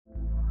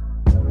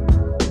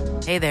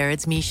Hey there,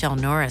 it's Michelle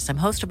Norris. I'm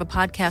host of a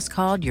podcast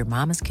called Your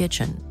Mama's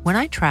Kitchen. When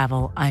I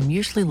travel, I'm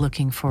usually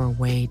looking for a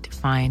way to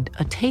find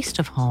a taste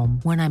of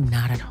home when I'm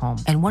not at home.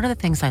 And one of the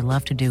things I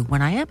love to do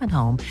when I am at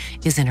home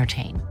is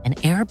entertain. And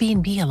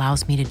Airbnb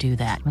allows me to do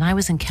that. When I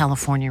was in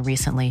California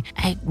recently,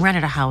 I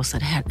rented a house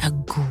that had a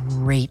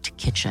great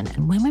kitchen.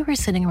 And when we were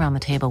sitting around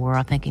the table, we were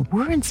all thinking,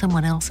 we're in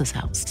someone else's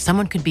house.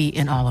 Someone could be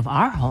in all of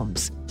our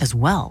homes as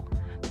well.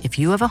 If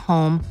you have a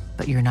home,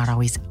 but you're not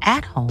always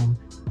at home,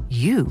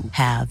 you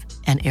have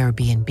an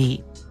Airbnb.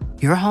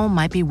 Your home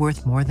might be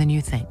worth more than you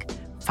think.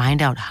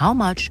 Find out how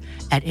much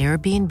at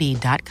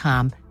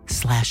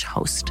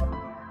airbnb.com/host.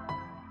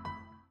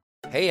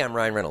 Hey, I'm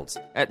Ryan Reynolds.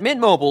 At Mint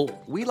Mobile,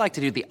 we like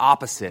to do the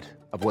opposite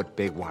of what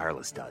Big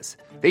Wireless does.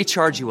 They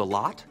charge you a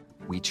lot,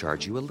 we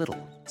charge you a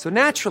little. So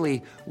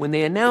naturally, when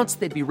they announced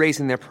they'd be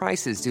raising their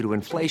prices due to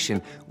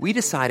inflation, we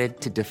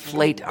decided to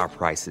deflate our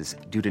prices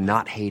due to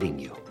not hating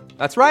you.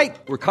 That's right.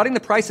 We're cutting the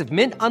price of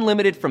Mint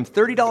Unlimited from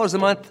 $30 a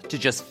month to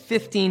just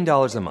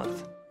 $15 a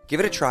month.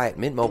 Give it a try at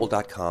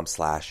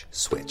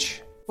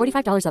mintmobile.com/switch.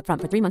 $45 up front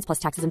for 3 months plus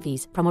taxes and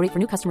fees. Promo rate for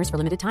new customers for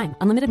limited time.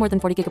 Unlimited more than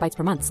 40 gigabytes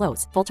per month.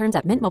 Slows full terms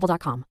at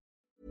mintmobile.com.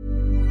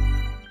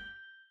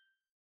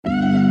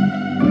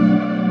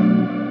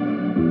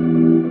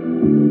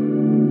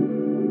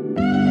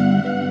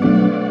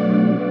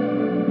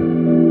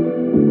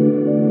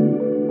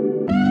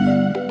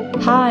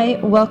 Hi,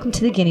 welcome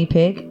to The Guinea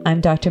Pig.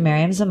 I'm Dr.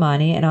 Mariam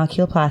Zamani, an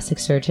oculoplastic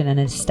surgeon and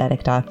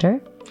aesthetic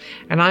doctor.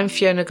 And I'm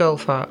Fiona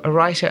Golfer, a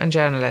writer and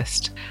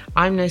journalist.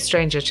 I'm no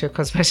stranger to a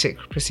cosmetic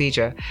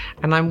procedure,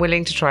 and I'm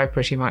willing to try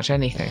pretty much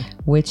anything.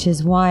 Which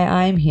is why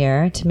I'm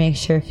here to make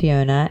sure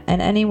Fiona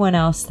and anyone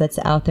else that's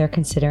out there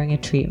considering a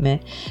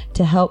treatment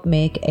to help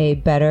make a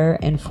better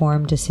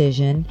informed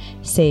decision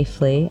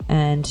safely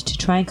and to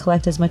try and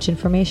collect as much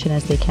information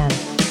as they can.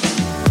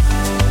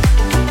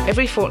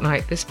 Every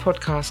fortnight, this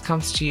podcast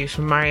comes to you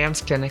from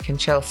Mariam's clinic in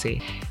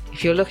Chelsea.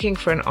 If you're looking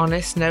for an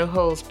honest,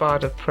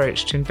 no-holds-barred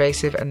approach to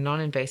invasive and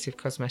non-invasive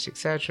cosmetic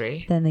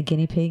surgery, then The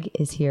Guinea Pig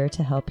is here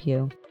to help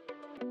you.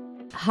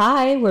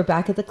 Hi, we're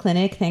back at the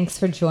clinic. Thanks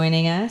for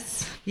joining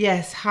us.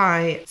 Yes,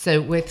 hi.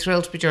 So we're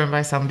thrilled to be joined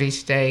by somebody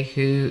today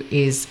who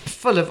is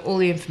full of all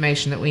the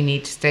information that we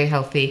need to stay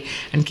healthy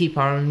and keep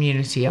our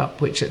immunity up,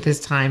 which at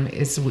this time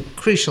is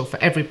crucial for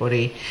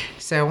everybody.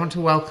 So I want to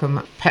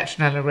welcome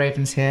Petronella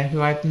Ravenshear,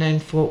 who I've known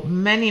for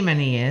many,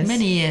 many years.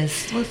 Many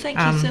years. Well, thank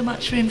you so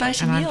much for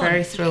inviting me on. And I'm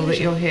very thrilled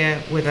that you're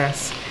here with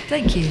us.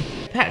 Thank you.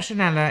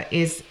 Petronella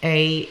is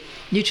a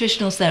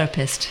nutritional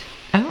therapist.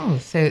 Oh,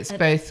 so it's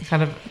both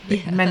kind of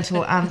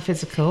mental and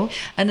physical.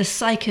 And a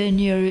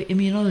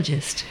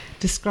psychoneuroimmunologist.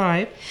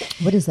 Describe.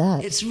 What is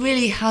that? It's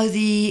really how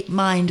the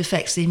mind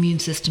affects the immune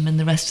system and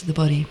the rest of the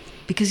body.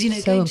 Because, so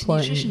going important. to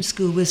nutrition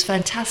school was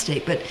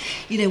fantastic, but,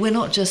 we're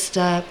not just,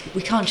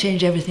 we can't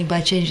change everything by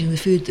changing the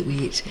food that we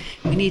eat.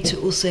 We need to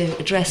also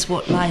address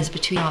what lies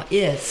between our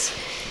ears.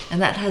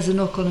 And that has a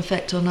knock-on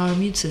effect on our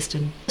immune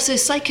system. So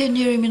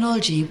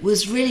psychoneuroimmunology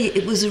was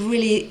a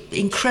really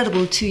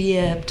incredible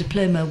 2-year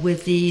diploma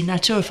with the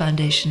Natura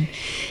Foundation.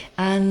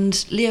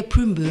 And Leo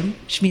Prumboom,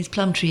 which means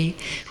plum tree,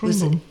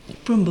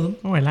 Prumboom.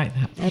 Oh, I like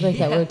that. I like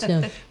that word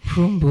too.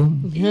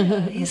 Prumboom.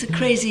 Yeah, he's a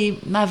crazy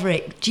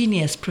maverick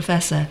genius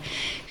professor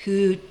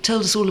who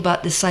told us all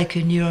about this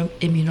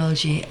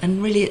psychoneuroimmunology,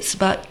 and really it's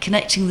about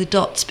connecting the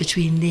dots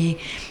between the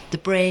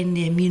brain,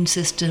 the immune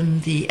system,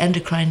 the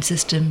endocrine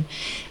system,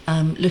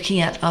 looking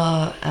at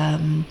our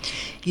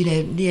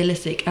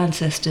Neolithic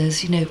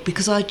ancestors,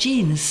 because our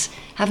genes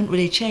haven't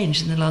really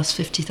changed in the last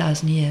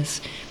 50,000 years,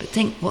 but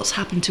think what's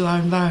happened to our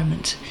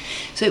environment.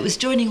 So it was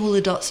joining all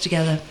the dots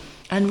together,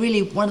 and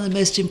really one of the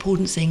most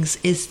important things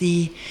is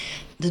the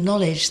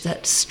knowledge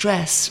that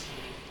stress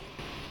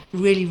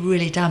really,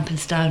 really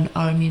dampens down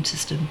our immune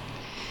system.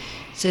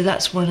 So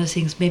that's one of the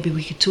things maybe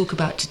we could talk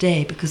about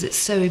today, because it's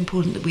so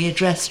important that we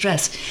address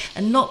stress,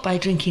 and not by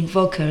drinking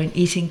vodka and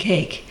eating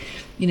cake,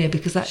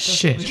 because that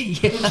doesn't really...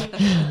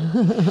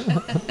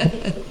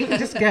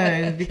 Just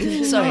go,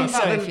 because sorry,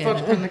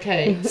 vodka and the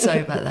cake. Sorry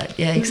about that.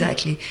 Yeah,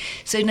 exactly.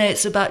 So no,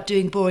 it's about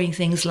doing boring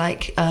things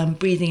like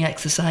breathing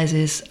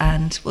exercises,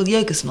 and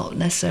yoga's not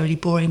necessarily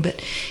boring,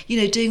 but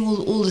doing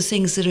all the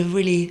things that are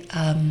really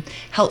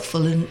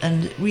helpful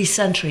and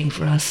recentering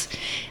for us,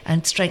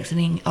 and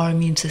strengthening our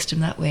immune system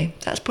that way.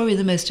 That's probably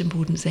the most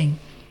important thing.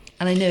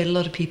 And I know a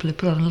lot of people have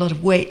put on a lot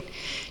of weight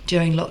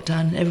during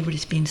lockdown, and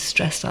everybody's been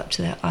stressed up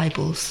to their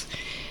eyeballs.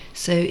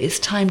 So it's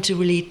time to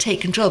really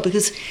take control,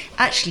 because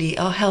actually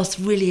our health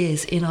really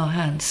is in our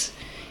hands.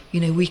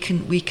 We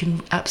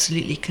can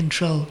absolutely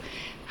control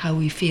how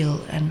we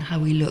feel and how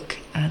we look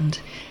and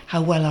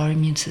how well our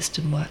immune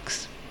system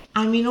works.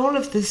 I mean, all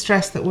of the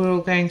stress that we're all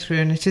going through,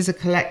 and it is a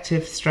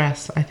collective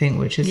stress, I think,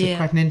 which is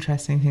quite an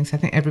interesting thing. So I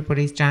think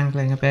everybody's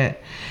jangling a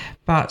bit.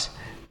 But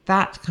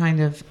that kind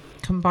of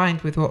combined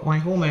with what my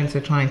hormones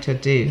are trying to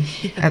do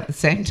at the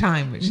same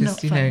time, which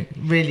is,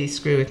 really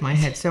screw with my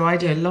head. So I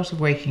do a lot of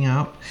waking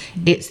up.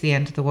 It's the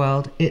end of the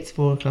world. It's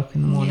 4:00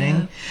 in the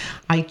morning.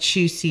 I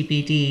chew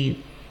CBD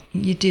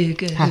You do,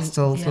 good.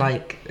 Pastels,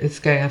 like it's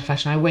going out of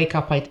fashion. If I wake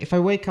up,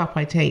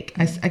 I take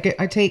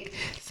I take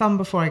some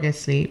before I go to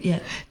sleep. Yeah.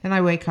 Then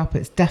I wake up,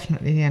 it's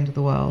definitely the end of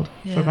the world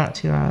for about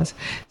 2 hours.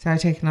 So I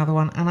take another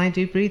one, and I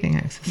do breathing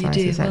exercises.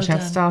 Well Actually,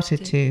 done. I've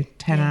started to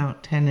 10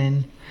 out, 10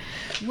 in,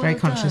 very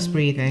conscious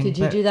breathing. Did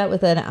you do that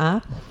with an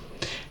app?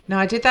 No,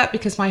 I did that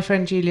because my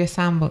friend Julia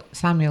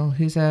Samuel,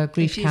 who's a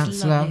grief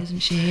counsellor, lovely, isn't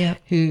she? Yeah.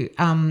 who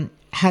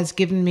has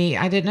given me,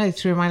 I don't know,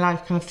 through my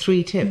life, kind of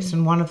 3 tips,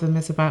 and one of them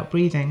is about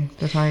breathing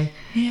that I've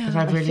really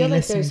I feel like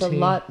listened there's to. a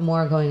lot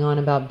more going on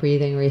about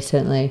breathing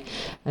recently.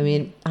 I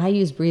mean, I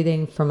use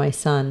breathing for my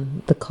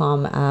son, the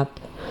Calm app,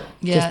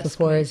 just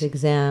before his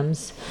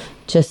exams,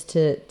 just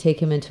to take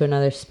him into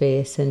another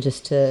space and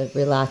just to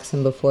relax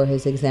him before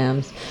his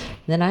exams.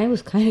 And then I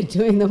was kind of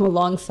doing them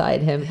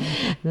alongside him.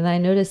 And then I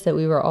noticed that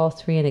we were all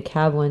 3 in a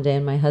cab one day,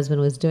 and my husband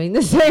was doing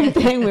the same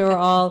thing. We were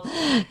all,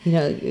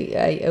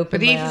 I opened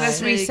But my even eyes.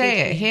 as we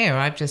say it here,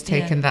 I've just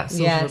taken that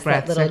sort of a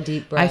breath. that little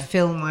deep breath. I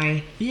fill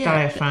my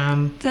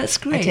diaphragm. That's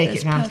great. I take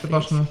That's it down to the perfect.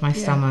 bottom of my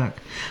stomach.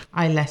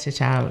 I let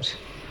it out.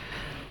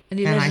 And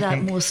you let it out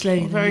think more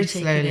slowly. very than you take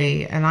it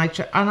slowly. in.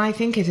 And I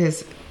think it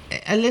is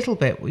a little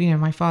bit.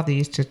 My father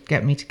used to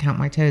get me to count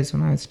my toes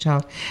when I was a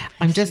child.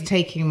 I'm just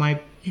taking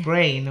my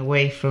brain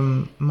away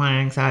from my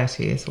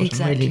anxiety is what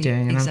I'm really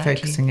doing, and I'm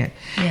focusing it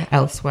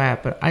elsewhere.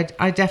 But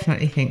I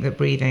definitely think that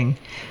breathing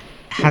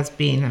has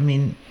been. I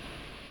mean,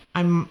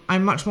 I'm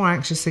much more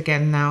anxious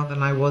again now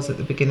than I was at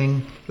the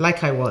beginning,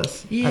 like I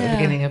was at the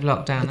beginning of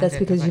lockdown. But that's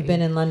because you've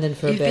been in London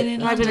for a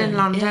bit. I've been in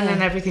London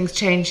and everything's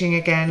changing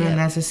again, and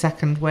there's a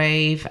second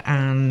wave,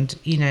 and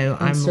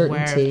I'm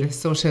aware of this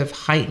sort of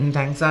heightened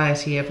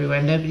anxiety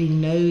everywhere. Nobody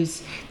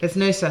knows. There's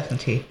no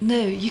certainty. No,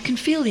 you can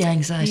feel the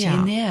anxiety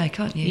in the air,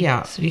 can't you?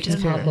 Yeah, So you can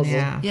feel it.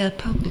 Yeah,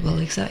 palpable.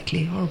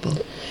 Exactly, horrible.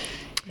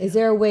 Is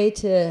there a way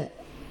to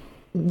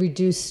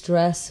reduce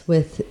stress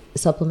with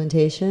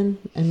supplementation?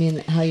 I mean,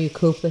 how you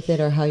cope with it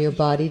or how your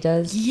body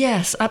does?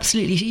 Yes,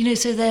 absolutely.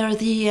 So there are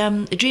the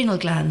adrenal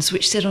glands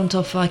which sit on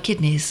top of our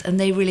kidneys, and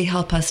they really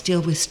help us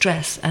deal with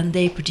stress, and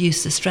they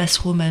produce the stress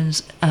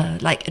hormones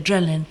like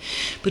adrenaline,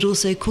 but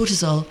also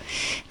cortisol.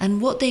 And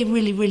what they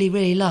really, really,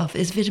 really love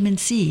is vitamin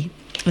C.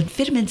 And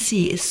vitamin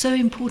C is so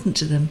important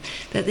to them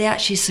that they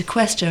actually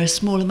sequester a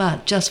small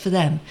amount just for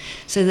them,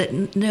 so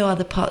that no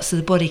other parts of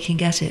the body can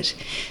get it.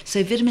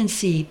 So vitamin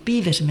C, B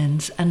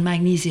vitamins, and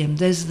magnesium,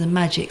 those are the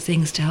magic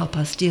things to help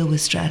us deal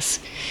with stress.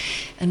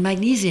 And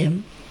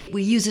magnesium,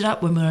 we use it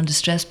up when we're under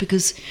stress,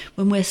 because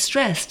when we're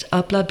stressed,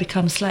 our blood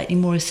becomes slightly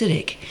more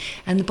acidic,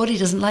 and the body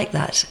doesn't like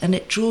that, and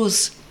it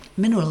draws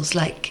minerals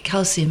like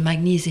calcium,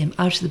 magnesium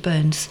out of the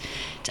bones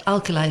to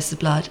alkalize the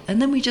blood,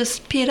 and then we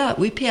just pee it out.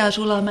 We pee out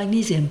all our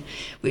magnesium,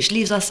 which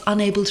leaves us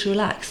unable to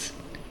relax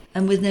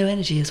and with no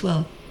energy as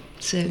well.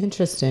 So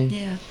interesting.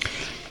 Yeah.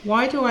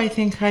 Why do I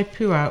think I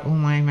poo out all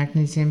my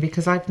magnesium?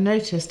 Because I've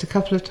noticed a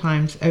couple of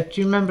times. Do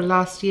you remember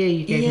last year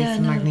you gave me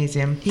some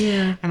magnesium?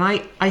 Yeah. And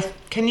I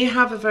can you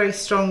have a very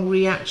strong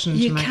reaction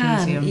to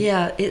magnesium? You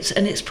can, yeah.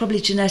 It's probably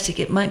genetic.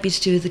 It might be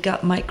to do with the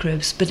gut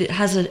microbes, but it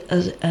has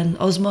an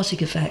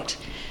osmotic effect.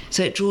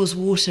 So it draws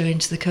water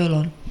into the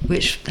colon,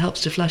 which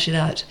helps to flush it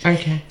out.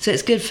 Okay. So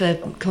it's good for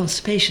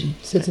constipation.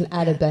 So it's an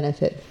added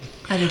benefit.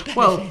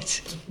 Well,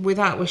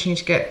 without wishing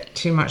to get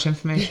too much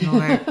information,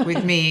 although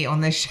with me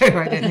on this show,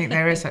 I don't think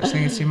there is such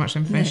thing as too much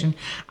information. No.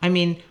 I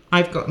mean,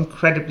 I've got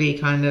incredibly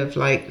kind of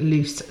like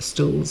loose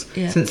stools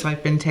since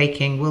I've been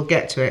taking. We'll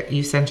get to it.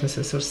 You sent us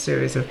a sort of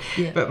series of,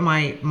 but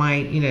my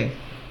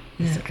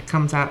it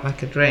comes out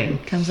like a drain.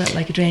 Comes out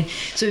like a drain.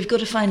 So we've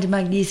got to find a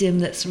magnesium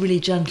that's really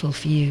gentle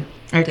for you,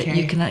 that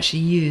you can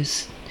actually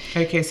use.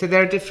 Okay, so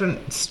there are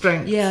different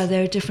strengths. Yeah,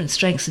 there are different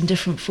strengths and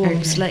different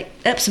forms. Like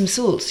Epsom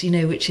salts,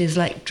 which is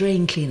like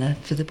drain cleaner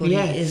for the body,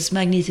 is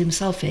magnesium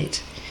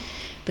sulfate.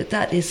 But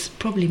that is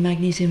probably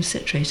magnesium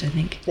citrate, I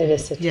think. It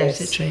is citrate. Yes.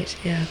 Citrate,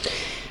 yeah.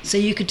 So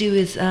you could do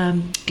with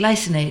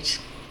glycinate.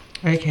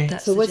 Okay.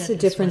 So what's the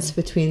difference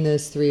between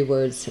those 3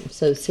 words?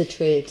 So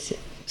citrate...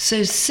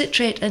 So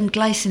citrate and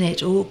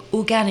glycinate are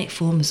organic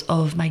forms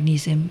of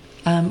magnesium,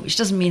 which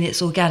doesn't mean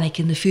it's organic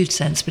in the food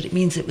sense, but it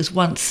means it was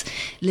once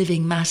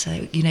living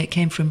matter, it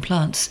came from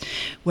plants,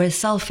 whereas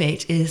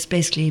sulfate is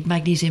basically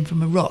magnesium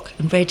from a rock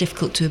and very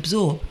difficult to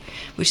absorb,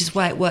 which is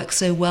why it works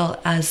so well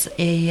as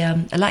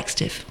a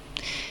laxative,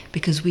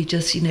 because we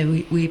just,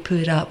 we poo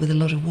it out with a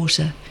lot of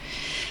water.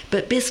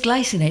 But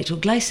bisglycinate or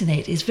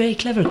glycinate is very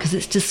clever because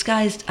it's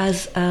disguised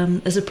as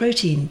a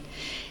protein.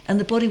 And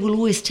the body will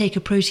always take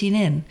a protein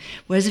in.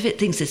 Whereas if it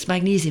thinks it's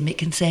magnesium, it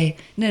can say,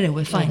 no,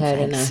 we're fine,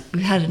 thanks.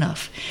 We've had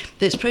enough.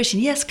 But it's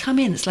protein, yes, come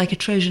in. It's like a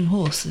Trojan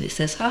horse. And it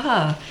says,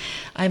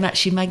 I'm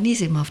actually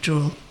magnesium after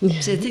all.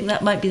 So I think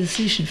that might be the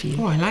solution for you.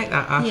 Oh, I like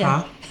that,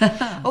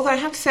 Although I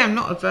have to say I'm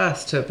not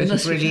averse to a bit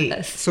of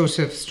really sort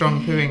of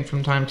strong pooing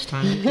from time to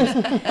time.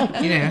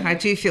 Because, I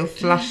do feel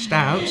flushed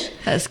out.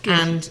 That's good.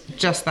 And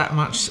just that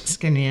much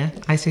skinnier.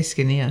 I say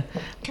skinnier.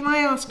 Can I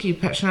ask you,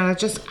 Petronella,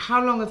 just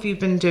how long have you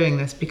been doing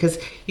this? Because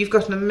you've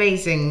got an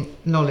amazing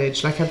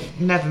knowledge. Like,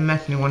 I've never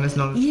met anyone as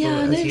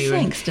knowledgeable as you.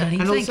 Thanks, darling.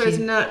 And Thank also you. as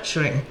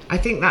nurturing. I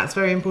think that's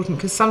very important,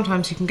 because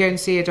sometimes you can go and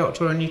see a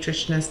doctor or a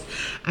nutritionist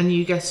and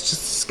you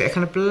just get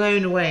kind of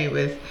blown away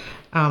with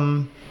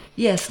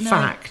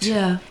fact.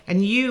 Yeah.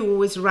 And you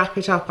always wrap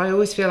it up. I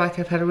always feel like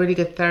I've had a really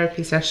good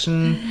therapy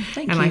session.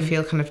 Thank and you. I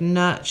feel kind of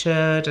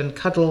nurtured and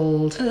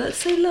cuddled. Oh, that's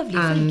so lovely.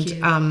 And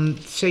Thank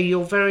you. so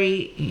you're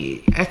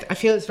I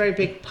feel it's a very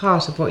big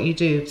part of what you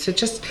do. So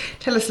just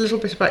tell us a little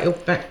bit about your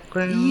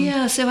background.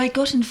 Yeah, so I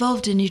got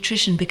involved in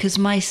nutrition because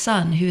my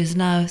son, who is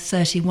now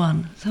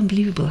 31, it's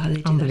unbelievable how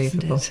they do that,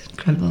 isn't it?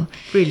 Incredible.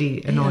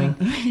 Really annoying.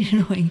 Yeah, really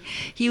annoying.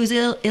 He was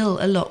ill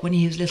a lot when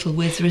he was little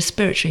with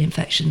respiratory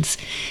infections.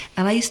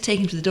 And I used to take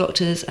him to the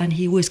doctors, and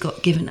he always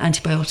got given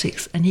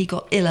antibiotics, and he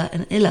got iller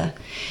and iller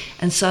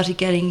and started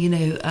getting,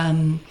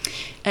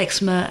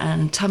 eczema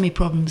and tummy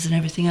problems and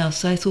everything else.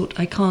 So I thought,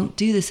 I can't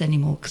do this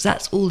anymore because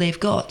that's all they've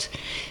got.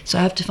 So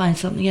I have to find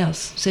something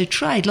else. So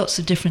tried lots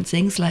of different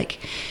things like,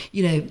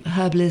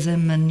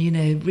 herbalism and,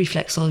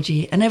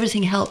 reflexology, and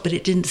everything helped, but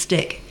it didn't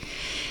stick.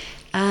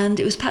 And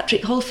it was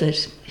Patrick Holford,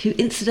 who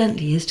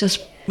incidentally has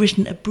just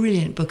written a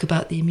brilliant book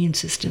about the immune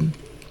system.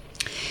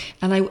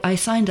 And I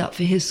signed up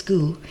for his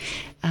school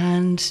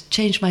and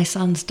changed my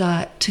son's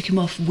diet, took him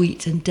off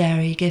wheat and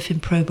dairy, gave him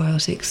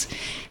probiotics,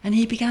 and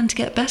he began to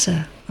get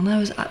better. And I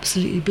was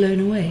absolutely blown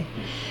away.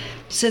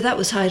 So that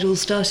was how it all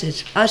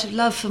started, out of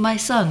love for my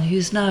son,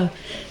 who's now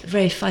a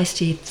very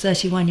feisty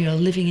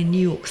 31-year-old living in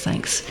New York,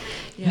 thanks.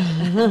 Yeah.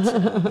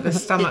 The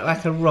stomach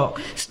like a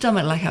rock.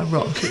 Stomach like a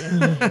rock,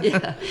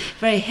 yeah.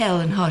 Very hale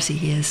and hearty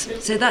he is.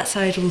 So that's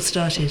how it all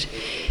started.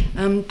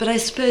 But I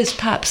suppose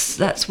perhaps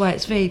that's why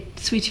it's very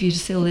sweet of you to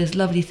say all those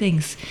lovely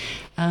things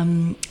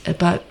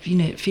about,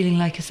 feeling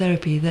like a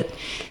therapy, that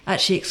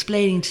actually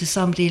explaining to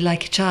somebody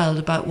like a child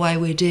about why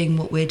we're doing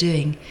what we're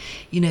doing,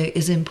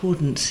 is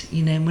important,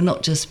 and we're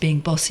not just being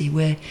bossy.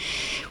 We're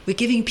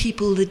giving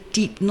people the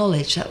deep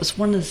knowledge. That was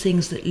one of the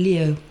things that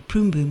Leo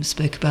Proomboom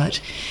spoke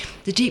about,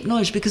 the deep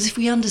knowledge, because if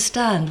we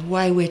understand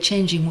why we're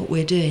changing what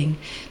we're doing,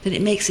 then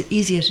it makes it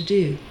easier to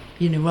do,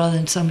 rather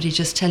than somebody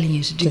just telling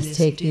you to do this. Just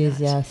take do these,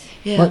 that. yes.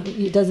 Yeah. Well,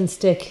 it doesn't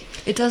stick.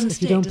 It doesn't if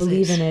stick. you don't does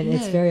believe it? in it,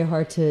 it's No. very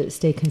hard to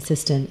stay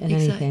consistent in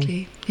anything.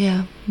 Exactly.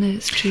 Yeah. No,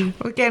 it's true.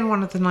 Well, again,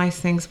 one of the nice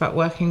things about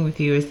working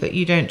with you is that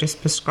you don't just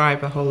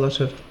prescribe a whole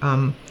lot of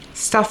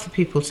stuff for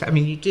people to,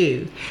 you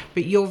do,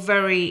 but you're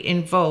very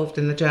involved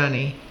in the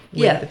journey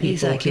with the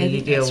people who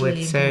you deal with.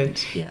 Really so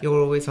you're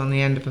always on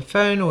the end of a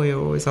phone, or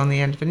you're always on the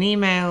end of an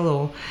email,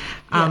 or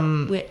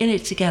we're in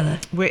it together.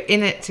 We're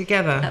in it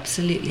together.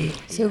 Absolutely.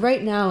 So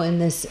right now, in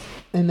this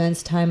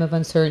immense time of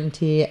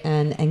uncertainty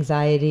and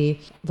anxiety,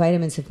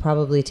 vitamins have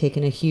probably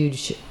taken a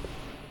huge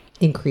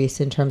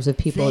increase in terms of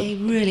people. They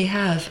really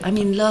have.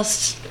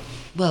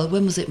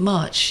 When was it?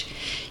 March.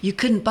 You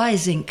couldn't buy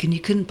zinc and you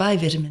couldn't buy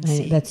vitamin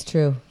C. That's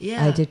true.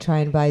 Yeah. I did try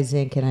and buy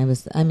zinc, and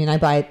I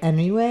buy it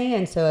anyway,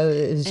 and so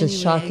it was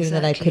just shocking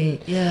that I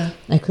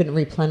couldn't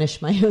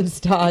replenish my own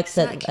stocks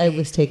that I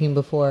was taking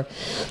before.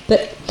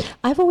 But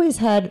I've always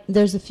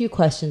there's a few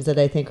questions that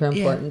I think are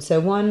important. Yeah. So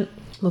one,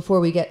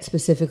 before we get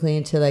specifically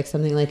into like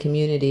something like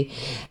immunity,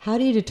 how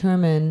do you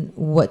determine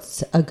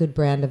what's a good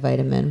brand of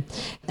vitamin?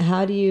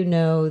 How do you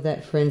know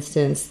that, for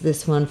instance,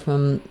 this one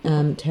from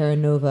Terra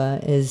Nova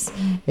is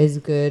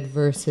good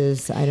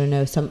versus, I don't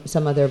know,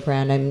 some other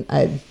brand?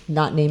 I'm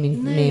not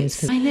naming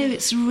names. I know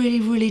it's really,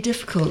 really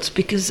difficult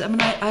because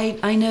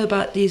I know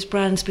about these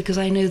brands because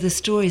I know the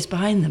stories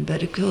behind them,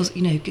 but of course,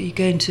 you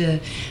go into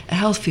a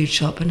health food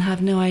shop and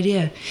have no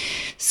idea.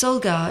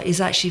 Solgar is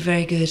actually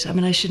very good.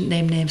 I shouldn't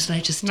name names, and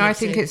I just I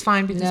think it's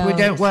fine because we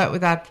don't work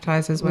with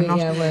advertisers. We're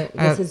not.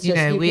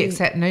 We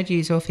accept no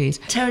dues or fees.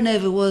 Terra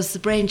Nova was the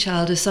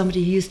brainchild of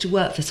somebody who used to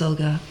work for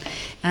Solgar,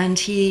 and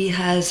he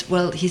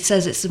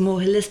says it's a more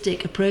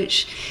holistic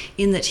approach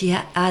in that he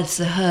adds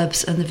the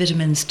herbs and the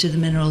vitamins to the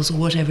minerals or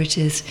whatever it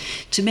is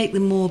to make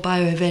them more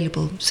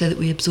bioavailable so that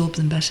we absorb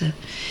them better.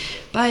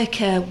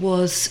 BioCare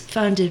was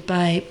founded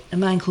by a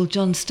man called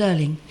John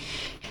Sterling,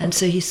 and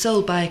so he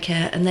sold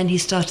BioCare, and then he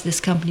started this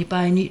company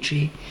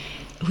BioNutri,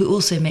 who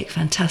also make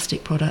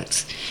fantastic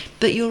products.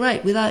 But you're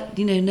right, without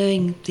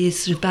knowing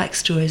these sort of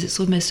backstories, it's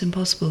almost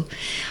impossible.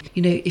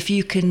 If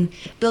you can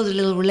build a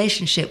little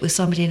relationship with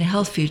somebody in a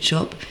health food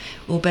shop,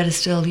 or better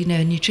still, a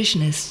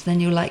nutritionist, then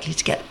you're likely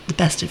to get the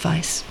best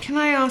advice. Can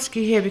I ask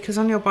you here, because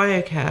on your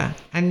BioCare,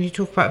 and you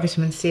talk about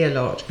vitamin C a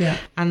lot,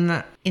 and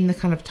that in the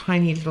kind of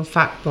tiny little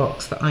fact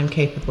box that I'm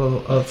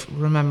capable of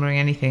remembering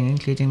anything,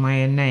 including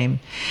my own name,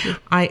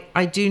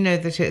 I do know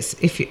that it's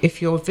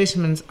if your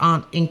vitamins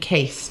aren't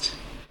encased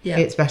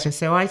it's better.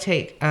 So I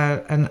take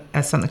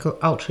something called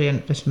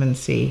Ultrient Vitamin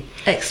C.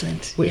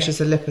 Excellent. Which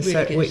is a liposome,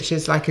 really which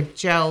is like a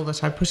gel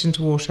that I put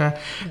into water,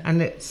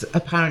 and it's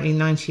apparently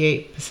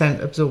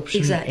 98%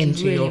 absorption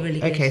into really, your. Really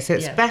good. Okay, so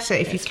it's better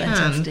if you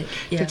can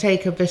to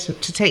take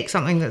to take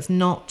something that's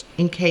not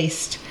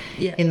encased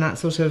in that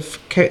sort of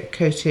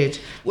coated.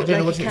 I don't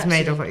know what it's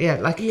made of. Yeah,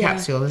 like a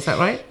capsule. Is that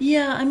right?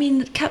 Yeah, I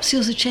mean,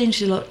 capsules have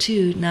changed a lot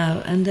too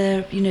now, and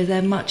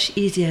they're much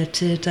easier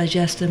to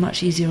digest. They're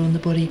much easier on the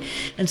body,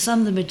 and some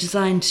of them are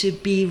designed to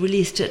be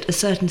released at a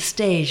certain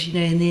stage,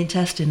 in the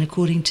intestine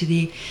according to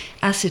the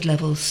acid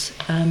levels.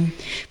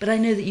 But I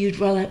know that you'd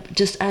rather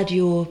just add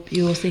your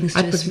things to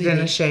a smoothie. I put it in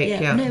a shake.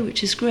 Yeah. No,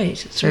 which is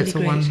great. It's really great.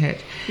 It's a one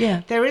hit.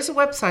 Yeah. There is a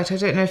website. I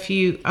don't know if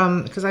you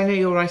because I know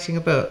you're writing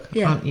a book,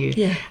 aren't you?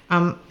 Yeah.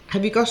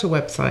 Have you got a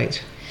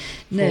website?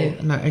 No.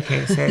 No,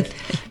 okay. So,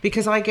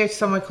 because I go to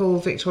somewhere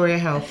called Victoria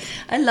Health.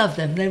 I love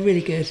them. They're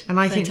really good. And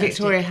I think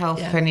Victoria Health,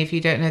 if any of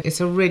you don't know,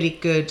 it's a really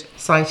good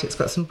site. It's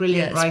got some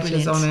brilliant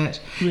writers on it.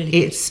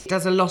 Really it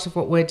does a lot of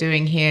what we're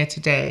doing here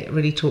today. It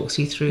really talks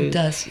you through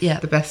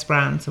the best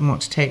brands and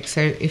what to take. So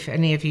if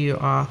any of you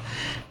are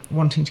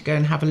wanting to go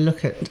and have a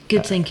look at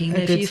good thinking,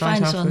 if you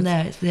find it on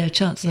there,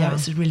 chances are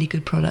it's a really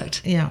good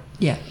product. Yeah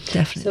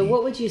definitely. So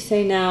what would you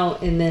say now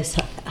in this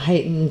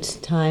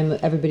heightened time,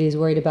 everybody's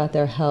worried about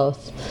their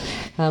health,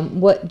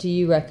 what do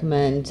you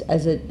recommend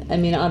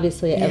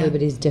obviously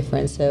everybody's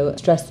different, so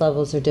stress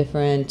levels are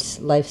different,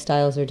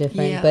 lifestyles are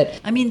different, but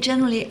I mean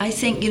generally I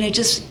think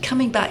just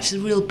coming back to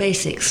the real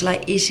basics,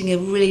 like eating a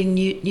really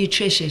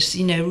nutritious,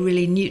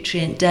 really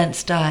nutrient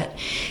dense diet,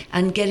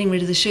 and getting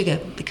rid of the sugar,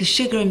 because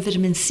sugar and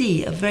vitamin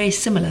C are very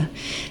similar,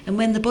 and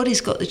when the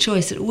body's got the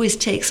choice, it always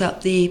takes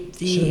up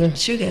the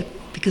sugar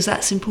because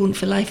that's important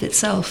for life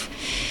itself.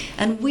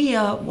 And we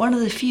are one of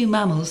the few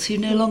mammals who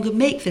no longer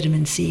make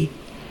vitamin C,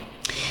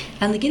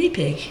 and the guinea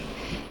pig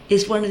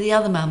is one of the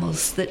other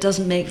mammals that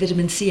doesn't make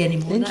vitamin C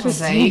anymore.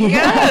 Interesting. There you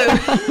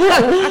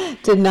go.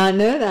 Did not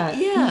know that.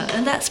 Yeah,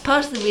 and that's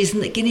part of the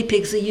reason that guinea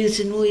pigs are used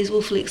in all these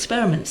awful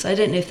experiments. I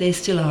don't know if they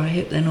still are. I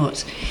hope they're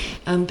not,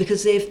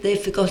 because they've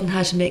forgotten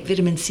how to make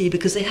vitamin C,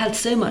 because they had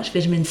so much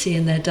vitamin C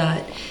in their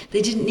diet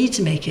they didn't need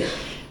to make it.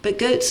 But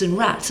goats and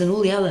rats and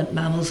all the other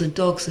mammals and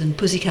dogs and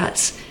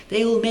pussycats,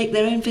 they all make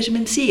their own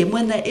vitamin C, and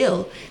when they're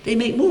ill, they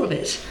make more of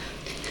it.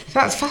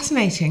 That's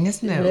fascinating,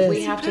 isn't it? It is.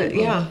 We have to,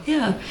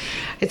 yeah.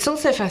 It's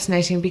also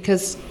fascinating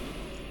because,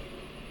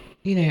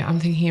 I'm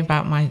thinking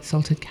about my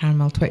salted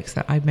caramel Twix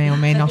that I may or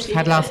may not have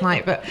had last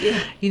night, but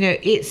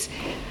it's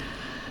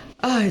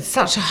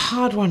such a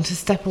hard one to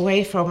step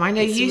away from. I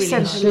know you really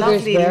sent a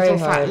lovely little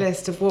fat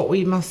list of what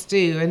we must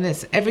do, and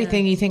it's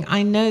everything you think,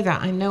 I know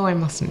that. I know I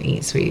mustn't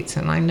eat sweets,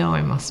 and I know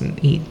I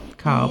mustn't eat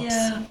carbs.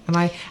 Yeah.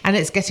 And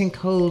it's getting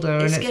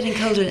colder. It's getting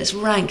colder and it's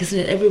rank, isn't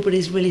it?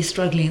 Everybody's really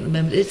struggling at the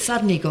moment. It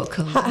suddenly got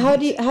cold. How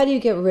do you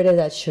get rid of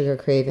that sugar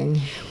craving?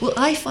 Well,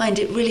 I find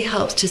it really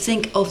helps to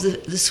think of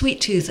the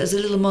sweet tooth as a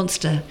little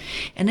monster.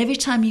 And every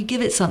time you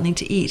give it something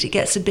to eat, it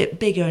gets a bit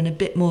bigger and a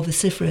bit more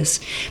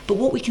vociferous. But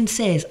what we can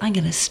say is, I'm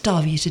going to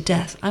starve you to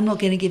death. I'm not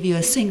going to give you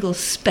a single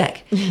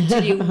speck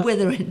till you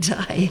wither and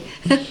die.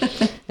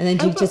 And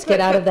then you just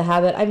get out of the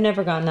habit. I've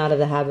never gotten out of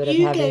the habit of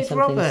having something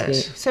Robert.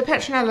 sweet. So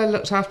Petronella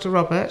looked after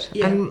Robert,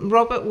 and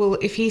Robert will,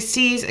 if he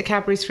sees a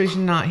Cadbury's Fruit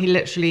and Nut,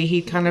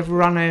 he'd kind of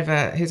run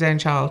over his own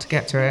child to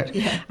get to it,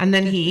 and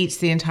then he eats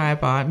the entire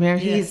bar.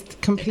 He's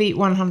complete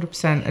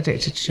 100%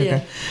 addicted to sugar.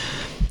 Yeah.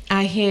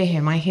 I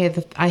hear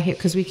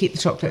because we keep the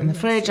chocolate in the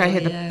fridge. I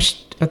hear the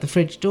psht of the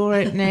fridge door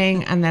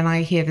opening, and then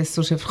I hear this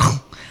sort of,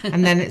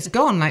 and then it's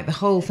gone. Like the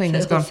whole thing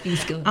is gone.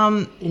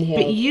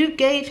 But you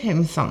gave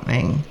him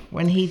something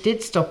when he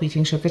did stop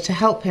eating sugar to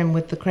help him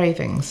with the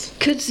cravings.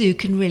 Kudzu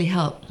can really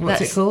help.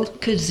 What's it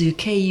called? Kudzu,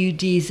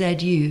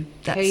 Kudzu.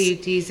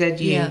 Kudzu.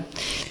 Yeah,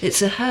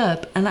 it's a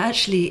herb, and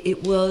actually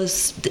it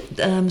was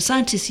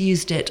scientists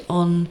used it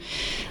on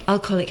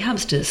alcoholic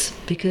hamsters,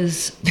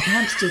 because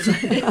hamsters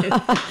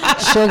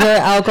sugar,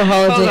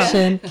 alcohol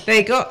addiction.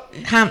 They got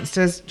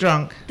hamsters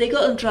drunk. They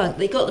got them drunk.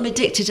 They got them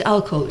addicted to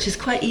alcohol, which is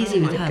quite easy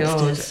with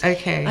hamsters. God.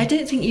 Okay. I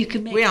don't think you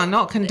can make. We are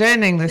not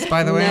condoning this,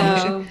 by the way.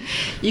 No.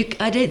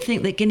 I don't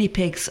think that guinea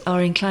pigs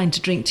are inclined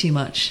to drink too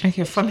much.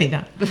 Okay, funny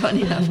enough.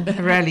 I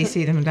rarely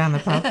see them down the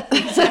pub.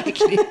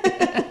 Exactly.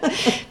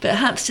 But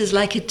hamsters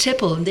like a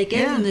tipple, and they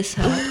gave them this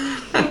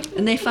herb,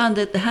 and they found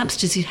that the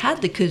hamsters who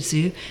had the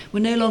kudzu were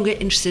no longer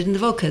interested in the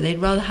vodka. They'd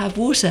rather have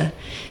water.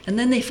 And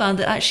then they found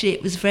that actually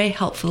it was very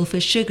helpful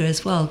for sugar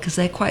as well, because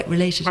they're quite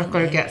related. I've got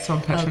to get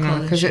some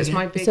Petronella, because it's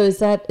my big... So is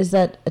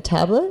that a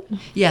tablet?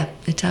 Yeah,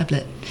 a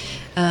tablet.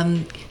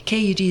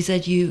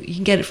 Kudzu, you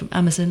can get it from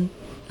Amazon.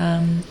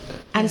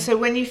 And so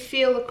when you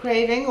feel a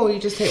craving, or you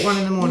just take one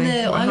in the morning?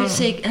 No, I would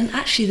say, and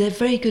actually they're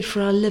very good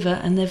for our liver,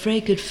 and they're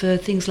very good for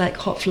things like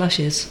hot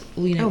flushes.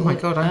 Oh my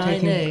God, I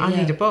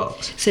need a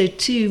box. So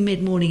 2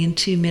 mid-morning and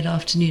 2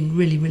 mid-afternoon,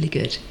 really, really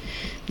good.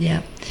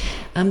 Yeah.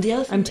 The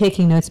other thing, I'm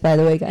taking notes, by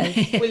the way, guys.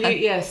 Will you?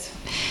 Yes.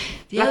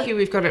 Lucky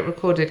we've got it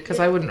recorded, because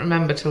I wouldn't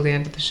remember till the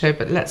end of the show,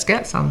 but let's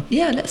get some.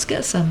 Yeah, let's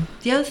get some.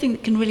 The other thing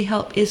that can really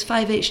help is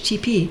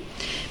 5-HTP,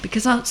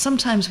 because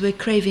sometimes we're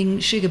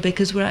craving sugar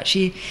because we're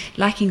actually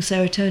lacking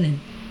serotonin.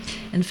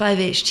 And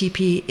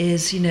 5-HTP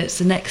is, it's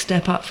the next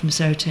step up from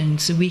serotonin,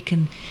 so we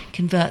can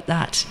convert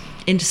that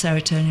into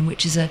serotonin,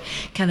 which is a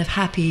kind of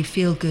happy,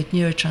 feel-good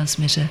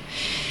neurotransmitter.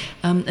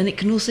 And it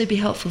can also be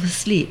helpful for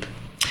sleep.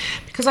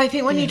 Because I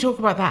think when you talk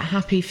about that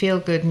happy,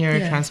 feel-good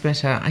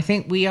neurotransmitter, I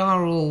think we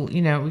are all,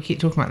 we keep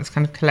talking about this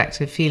kind of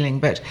collective feeling,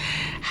 but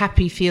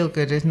happy,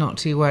 feel-good is not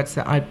two words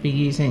that I'd be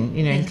using,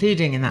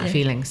 including in that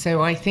feeling.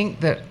 So I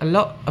think that a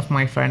lot of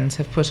my friends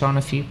have put on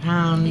a few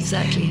pounds.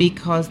 Exactly.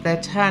 Because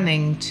they're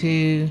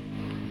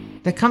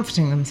they're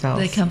comforting themselves.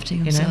 They're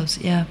comforting themselves,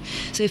 yeah.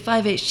 So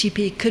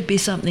 5-HTP could be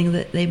something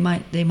that they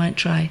might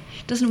try.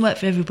 It doesn't work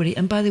for everybody.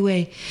 And by the way,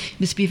 you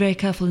must be very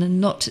careful and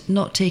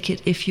not take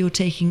it if you're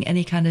taking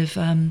any kind of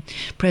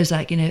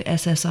Prozac,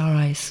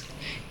 SSRIs,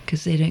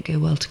 because they don't go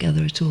well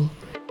together at all.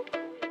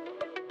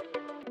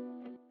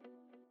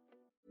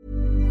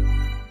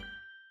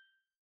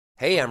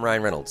 Hey, I'm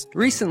Ryan Reynolds.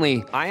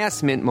 Recently, I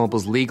asked Mint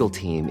Mobile's legal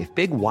team if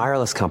big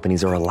wireless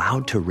companies are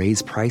allowed to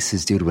raise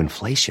prices due to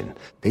inflation.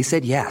 They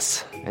said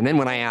yes. And then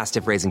when I asked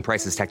if raising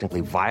prices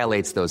technically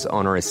violates those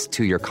onerous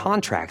 2-year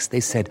contracts, they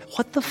said,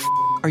 "What the f***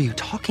 are you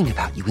talking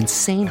about, you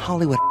insane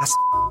Hollywood ass?"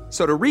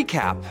 So to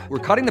recap, we're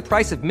cutting the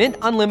price of Mint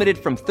Unlimited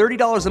from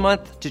 $30 a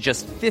month to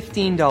just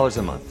 $15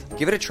 a month.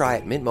 Give it a try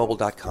at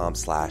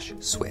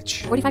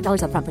mintmobile.com/switch.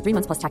 $45 up front for 3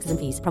 months plus taxes and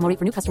fees. Promo rate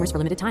for new customers for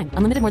limited time.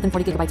 Unlimited more than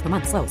 40 gigabytes per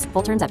month. Slows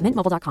full terms at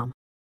mintmobile.com.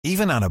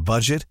 Even on a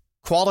budget,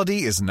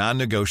 quality is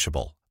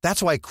non-negotiable.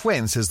 That's why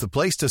Quince is the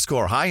place to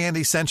score high-end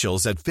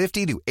essentials at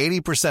 50 to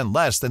 80%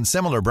 less than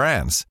similar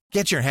brands.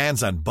 Get your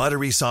hands on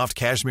buttery soft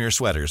cashmere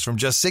sweaters from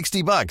just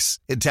 $60,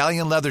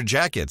 Italian leather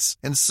jackets,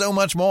 and so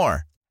much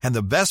more. And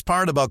the best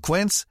part about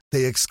Quince,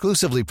 they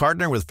exclusively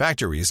partner with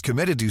factories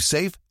committed to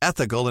safe,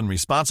 ethical, and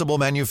responsible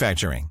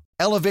manufacturing.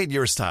 Elevate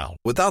your style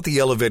without the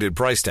elevated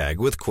price tag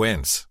with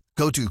Quince.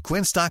 Go to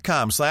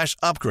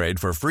quince.com/upgrade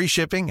for free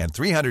shipping and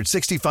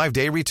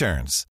 365-day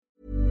returns.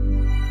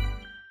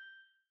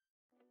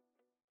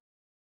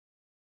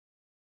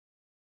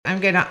 I'm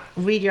going to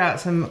read you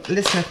out some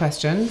listener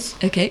questions.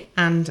 Okay.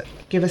 And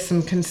give us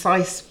some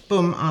concise,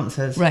 boom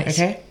answers. Right.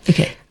 Okay?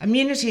 Okay.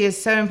 Immunity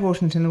is so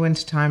important in the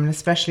wintertime, and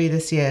especially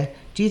this year.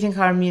 Do you think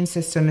our immune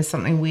system is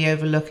something we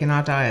overlook in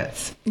our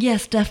diets?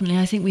 Yes, definitely.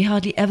 I think we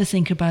hardly ever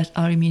think about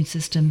our immune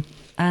system.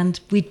 And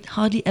we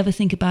hardly ever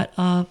think about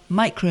our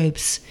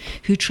microbes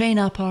who train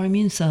up our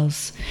immune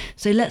cells.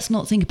 So let's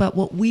not think about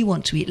what we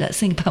want to eat. Let's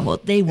think about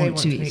what they want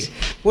to eat.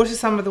 What are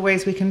some of the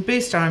ways we can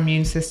boost our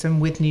immune system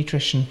with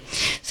nutrition?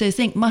 So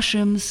think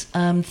mushrooms,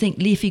 think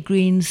leafy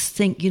greens,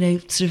 think,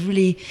 sort of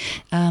really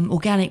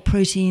organic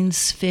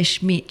proteins,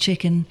 fish, meat,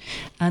 chicken,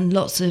 and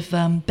lots of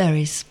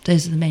berries.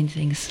 Those are the main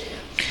things.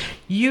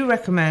 You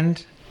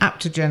recommend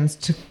adaptogens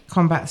to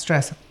combat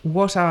stress.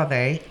 What are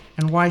they?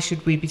 And why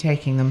should we be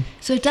taking them?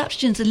 So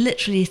adaptogens are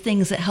literally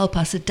things that help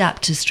us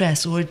adapt to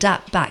stress or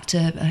adapt back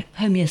to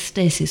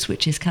homeostasis,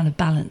 which is kind of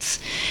balance.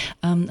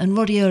 And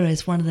rhodiola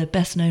is one of the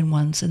best known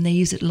ones, and they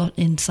use it a lot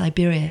in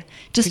Siberia.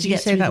 Could you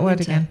say that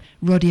word again?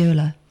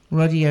 Rhodiola.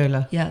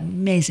 Rhodiola. Yeah,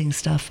 amazing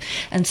stuff.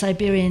 And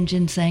Siberian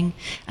ginseng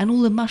and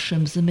all the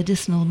mushrooms, the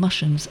medicinal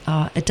mushrooms,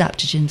 are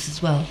adaptogens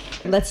as well.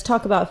 Let's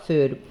talk about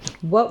food.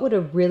 What would a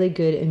really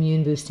good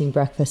immune boosting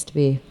breakfast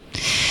be?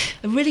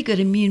 A really good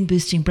immune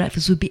boosting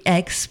breakfast would be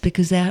eggs,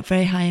 because they are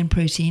very high in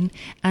protein,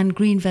 and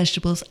green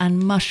vegetables and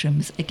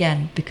mushrooms,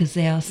 again, because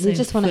they are so We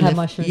just want to have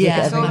mushrooms.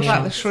 Yeah, it's all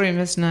about the shroom,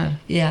 isn't it?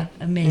 Yeah,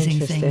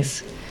 amazing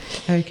things.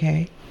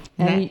 Okay.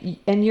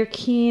 And you're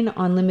keen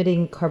on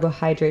limiting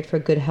carbohydrate for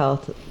good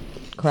health,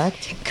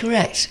 correct?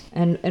 Correct.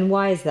 And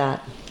why is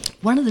that?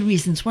 One of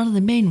the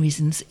main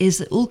reasons is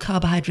that all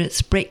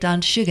carbohydrates break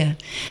down to sugar,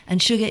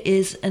 and sugar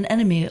is an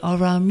enemy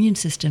of our immune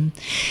system.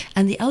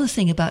 And the other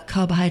thing about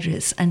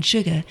carbohydrates and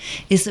sugar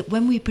is that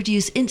when we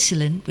produce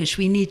insulin, which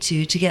we need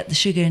to get the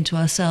sugar into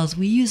our cells,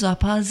 we use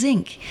up our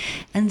zinc.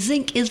 And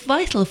zinc is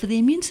vital for the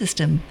immune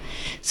system.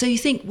 So you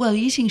think, well,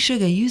 eating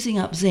sugar, using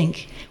up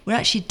zinc, we're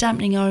actually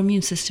dampening our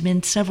immune system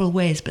in several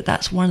ways, but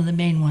that's one of the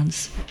main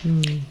ones.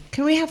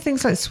 Can we have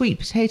things like sweet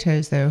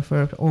potatoes, though,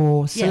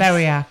 or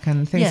celeriac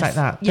and things like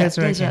that? Yes,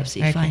 those are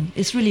absolutely fine.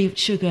 It's really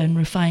sugar and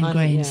refined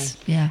grains.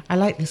 Yeah. I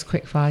like this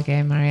quick fire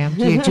game, Mariam.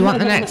 Do you want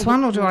the next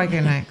one, or do I go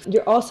next?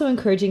 You're also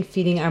encouraging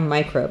feeding our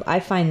microbe. I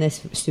find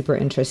this super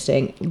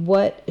interesting.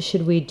 What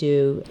should we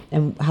do,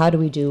 and how do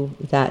we do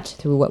that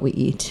through what we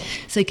eat?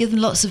 So give them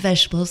lots of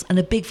vegetables and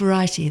a big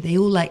variety. They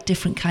all like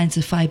different kinds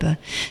of fibre.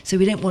 So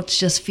we don't want to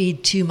just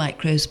feed 2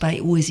 microbes by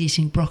always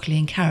eating broccoli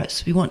and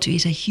carrots. We want to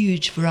eat a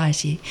huge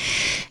variety.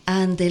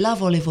 And they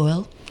love olive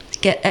oil.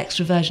 Get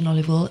extra virgin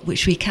olive oil,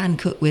 which we can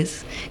cook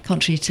with,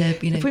 contrary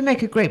to, If we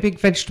make a great big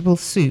vegetable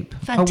soup,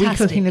 fantastic. Are we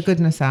cooking the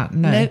goodness out?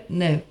 No,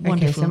 wonderful.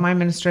 Okay, so my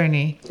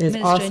minestrone is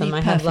awesome.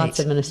 I have lots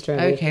of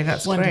minestrone. Okay,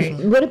 that's wonderful.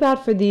 Great. What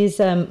about for these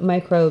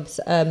microbes?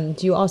 Do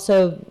you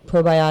also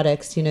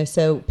probiotics?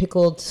 So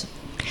pickled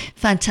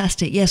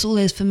Fantastic. Yes, all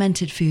those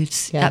fermented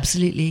foods. Yeah.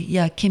 Absolutely.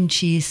 Yeah,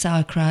 kimchi,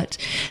 sauerkraut,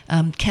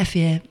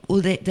 kefir,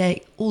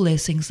 all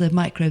those things the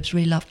microbes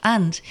really love.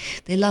 And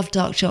they love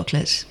dark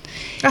chocolate.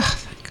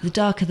 Oh, The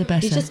darker the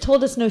better. You just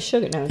told us no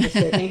sugar now. Just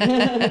joking.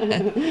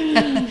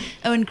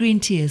 Oh, and green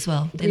tea as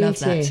well. They Green love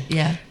that. tea.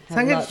 Yeah. So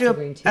I'm going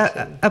to do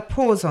a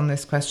pause on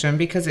this question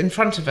because in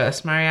front of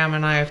us, Mariam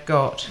and I have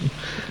got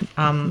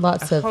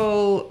a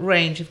whole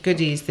range of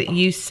goodies that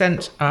you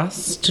sent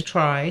us to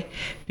try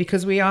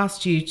because we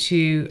asked you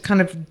to kind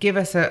of give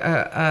us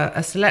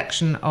a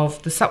selection of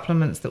the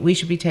supplements that we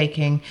should be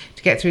taking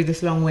to get through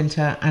this long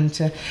winter and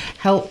to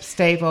help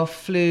stave off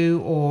flu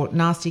or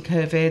nasty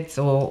COVIDs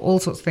or all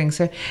sorts of things.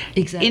 So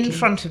Exactly. in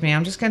front of me,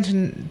 I'm just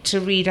going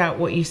to read out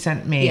what you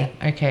sent me. Yeah.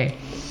 Okay.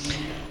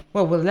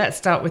 Well, let's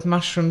start with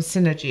mushroom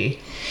synergy.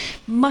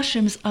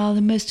 Mushrooms are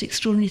the most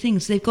extraordinary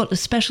things. They've got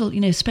special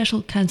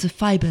kinds of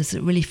fibers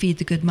that really feed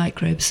the good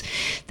microbes.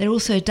 They're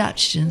also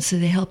adaptogens, so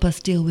they help us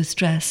deal with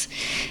stress.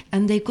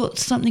 And they've got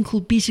something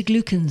called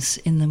beta-glucans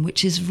in them,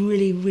 which is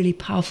really, really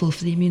powerful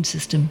for the immune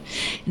system.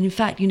 And in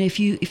fact, if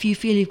you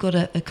feel you've got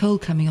a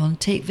cold coming on,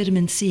 take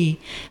vitamin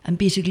C and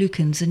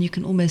beta-glucans, and you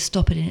can almost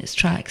stop it in its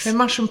tracks. They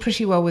mushroom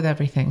pretty well with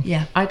everything.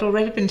 Yeah. I'd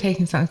already been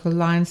taking something called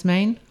lion's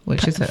mane,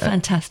 which is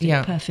fantastic,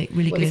 yeah. perfect,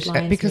 really What good. is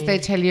lion's because they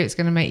mane? tell you it's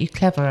going to make you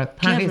clever.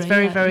 Apparently, it's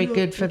very, very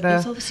good for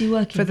It's obviously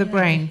working, for the yeah.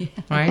 brain,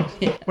 right?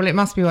 Yeah. Well, it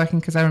must be working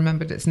because I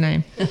remembered its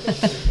name.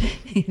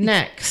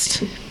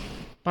 Next,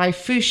 by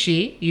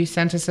Fushi, you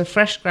sent us a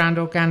fresh ground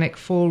organic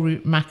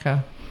 4-root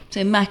maca.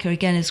 So maca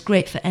again is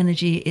great for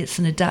energy. It's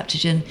an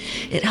adaptogen.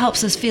 It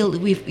helps us feel that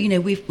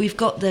we've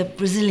got the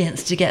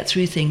resilience to get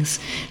through things,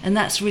 and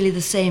that's really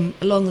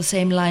along the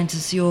same lines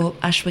as your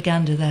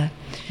ashwagandha there.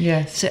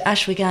 Yes. So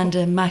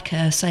ashwagandha,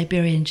 maca,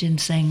 Siberian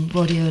ginseng,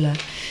 rhodiola,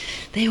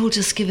 they all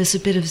just give us a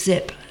bit of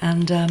zip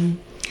and.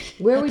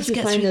 Where help would us you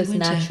get find through the those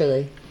winter.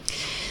 naturally?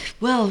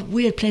 Well,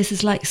 weird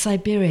places like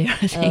Siberia,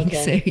 I think.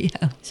 Okay. So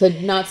yeah. So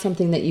not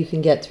something that you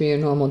can get through your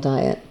normal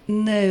diet.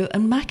 No,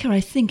 and maca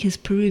I think is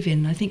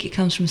Peruvian. I think it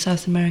comes from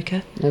South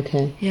America.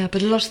 Okay. Yeah,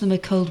 but a lot of them are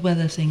cold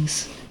weather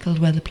things, cold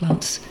weather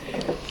plants.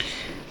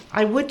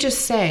 I would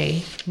just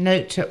say,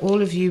 note to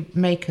all of you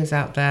makers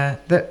out there,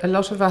 that a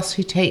lot of us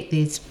who take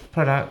these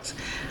products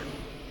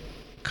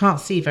can't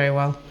see very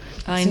well.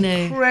 I It's know.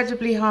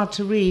 incredibly hard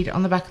to read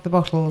on the back of the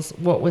bottles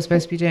what we're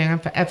supposed to be doing. I'm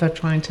forever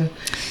trying to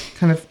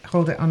kind of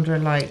hold it under a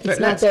light. It's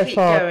not their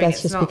fault.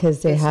 That's just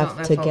because they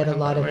have to get a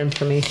lot of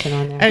information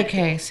on there.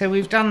 Okay, so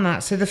we've done that.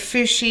 So both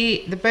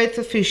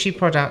the Fushi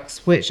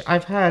products, which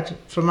I've heard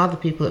from other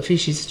people that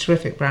Fushi's a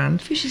terrific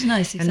brand. Fushi's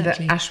nice,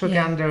 exactly. And the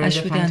ashwagandha is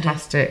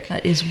fantastic.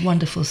 That is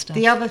wonderful stuff.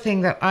 The other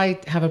thing that I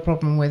have a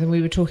problem with, and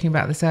we were talking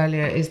about this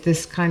earlier, is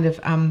this kind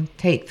of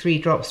take 3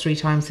 drops 3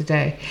 times a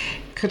day.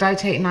 Could I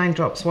take 9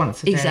 drops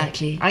once a day?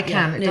 Exactly. I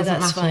can. Yeah. It No, doesn't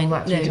that's matter all fine.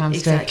 that 3 No, times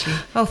exactly. a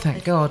day. Oh,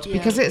 thank God. Yeah.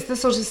 Because it's the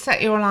sort of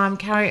set your alarm,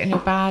 carry it in your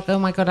bag. Oh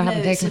my God, I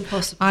haven't it's taken.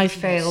 impossible, I isn't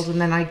it? failed, and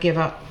then I give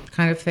up,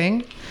 kind of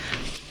thing.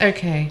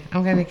 Okay,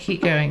 I'm going to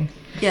keep going.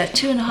 Yeah,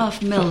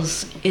 2.5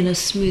 mils in a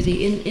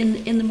smoothie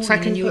in the morning. So I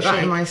can in your put that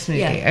shake. in my smoothie.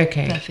 Yeah,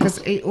 Okay, perfect. because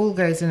it all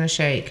goes in a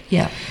shake.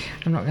 Yeah.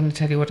 I'm not going to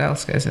tell you what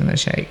else goes in the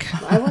shake.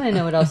 I want to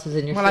know what else is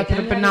in your Well, I shake. put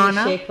a I'm having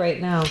banana. shake right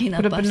now. Peanut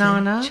Put a butter,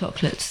 banana,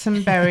 chocolates.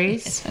 some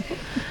berries.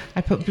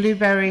 I put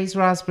blueberries,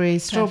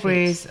 raspberries,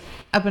 strawberries,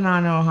 a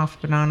banana or half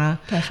a banana.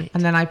 Perfect.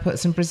 And then I put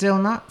some Brazil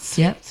nuts,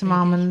 Yep. some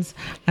almonds,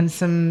 and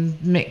some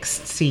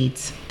mixed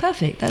seeds.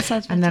 Perfect. That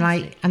sounds And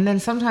fantastic. then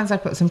sometimes I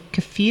put some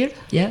kefir,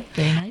 Yeah,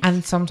 very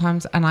nice.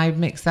 and I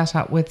mix that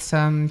up with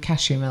some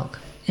cashew milk.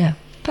 Yeah,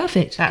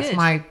 perfect. That's Good.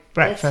 my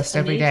breakfast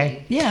every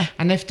day. Yeah.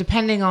 And if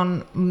depending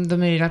on the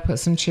mood, I put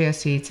some chia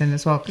seeds in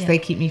as well because Yeah. they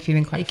keep me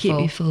feeling quite They keep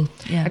full. you full.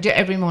 Yeah. I do it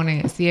every morning.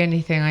 It's the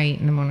only thing I eat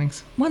in the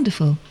mornings.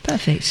 Wonderful.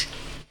 Perfect.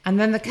 And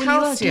then the Well, you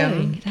are calcium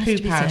glowing. It has poo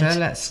to be powder, said.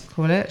 let's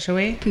call it, shall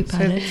we? Poo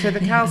powder. So the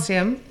Yeah.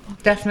 calcium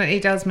definitely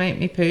does make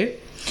me poo.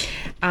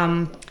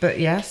 But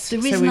yes. The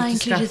so reason we've I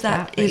included discussed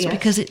that but is yes.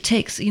 because it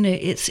takes,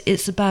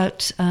 it's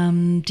about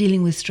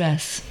dealing with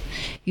stress.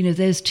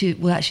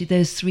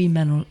 Those 3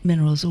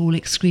 minerals are all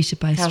excreted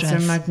by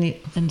Calcium, stress.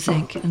 magnesium. And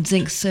zinc. And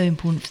zinc's so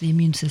important for the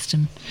immune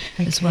system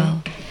as Okay.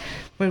 well.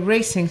 We're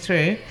racing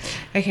through.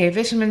 Okay,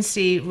 vitamin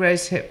C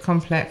rosehip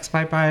complex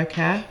by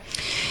BioCare.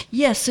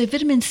 Yes, so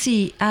vitamin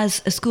C as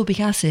ascorbic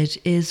acid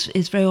is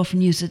very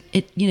often used.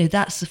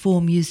 That's the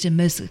form used in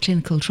most of the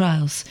clinical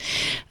trials.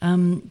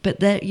 But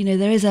there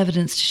is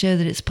evidence to show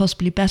that it's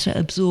possibly better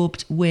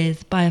absorbed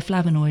with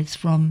bioflavonoids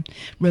from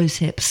rose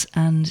hips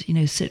and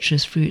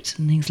citrus fruits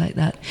and things like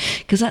that,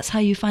 because that's how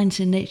you find it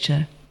in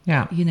nature.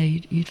 Yeah.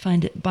 You'd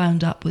find it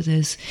bound up with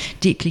those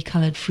deeply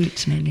coloured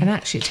fruits mainly. And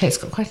actually it's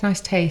got quite a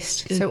nice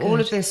taste. Good, so all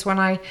good. of this, when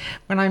I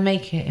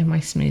make it in my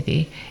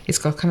smoothie, it's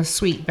got kind of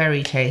sweet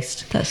berry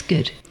taste. That's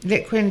good.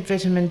 Liquid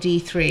vitamin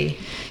D3.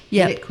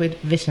 Yeah. Liquid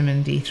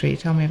vitamin D3.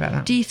 Tell me about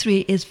that.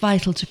 D3 is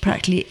vital to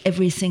practically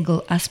every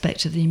single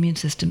aspect of the immune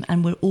system,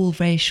 and we're all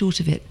very short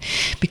of it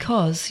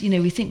because,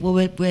 we think, well,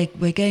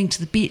 we're going to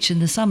the beach in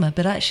the summer,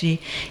 but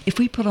actually, if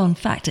we put on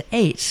factor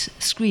 8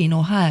 screen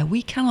or higher,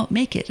 we cannot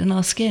make it in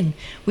our skin.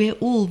 We're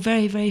all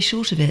very, very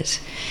short of it.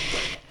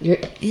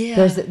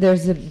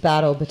 There's a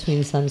battle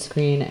between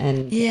sunscreen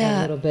and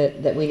a little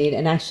bit that we need.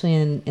 And actually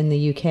in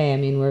the UK,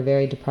 we're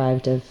very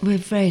deprived of. We're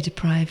very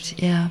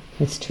deprived, yeah.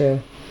 It's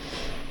true.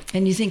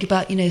 And you think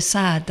about,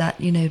 SAD, that,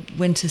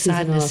 winter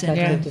sadness. Seasonal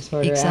affective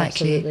disorder,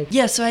 exactly. Absolutely.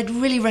 Yeah, so I'd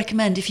really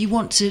recommend, if you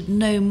want to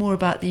know more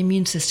about the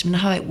immune system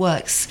and how it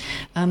works,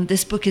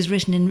 this book is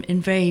written in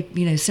very,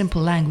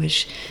 simple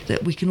language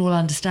that we can all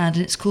understand.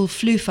 And it's called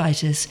Flu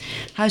Fighters,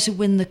 How to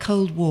Win the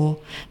Cold War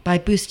by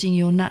Boosting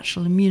Your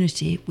Natural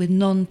Immunity with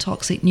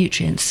Non-Toxic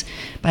Nutrients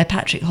by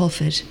Patrick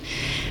Holford.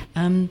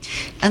 And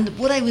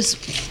what I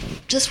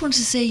just wanted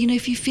to say,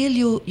 if you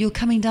feel you're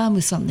coming down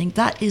with something,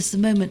 that is the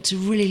moment to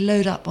really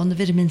load up on the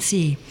vitamin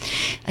C.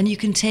 And you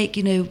can take,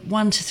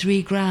 1 to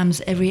 3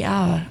 grams every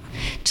hour.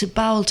 To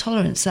bowel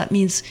tolerance, that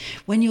means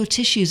when your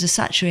tissues are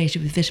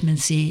saturated with vitamin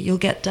C, you'll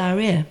get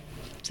diarrhea.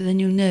 So then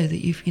you'll know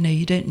that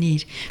you don't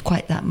need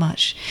quite that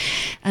much.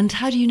 And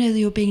how do you know that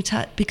you're being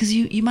attacked? Because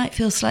you might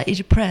feel slightly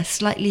depressed,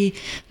 slightly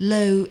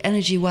low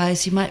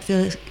energy-wise. You might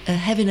feel a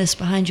heaviness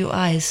behind your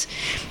eyes.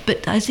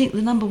 But I think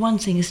the number one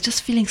thing is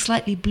just feeling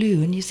slightly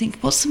blue. And you think,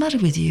 what's the matter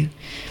with you?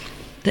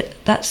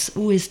 That's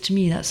always, to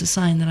me, that's a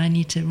sign that I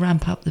need to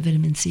ramp up the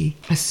vitamin C.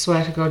 I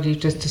swear to God, you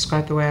just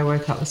described the way I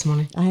woke up this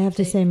morning. I have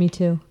to say, me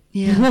too.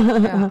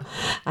 Yeah.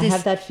 I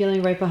have that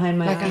feeling right behind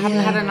my eyes. I haven't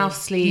had enough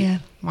sleep. Yeah.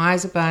 My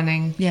eyes are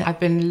burning. Yeah. I've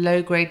been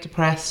low-grade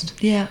depressed.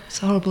 Yeah,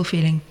 it's a horrible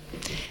feeling.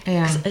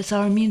 Yeah. It's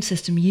our immune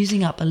system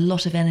using up a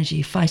lot of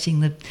energy fighting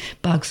the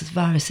bugs, the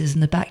viruses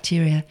and the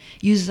bacteria.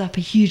 Uses up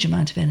a huge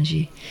amount of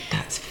energy.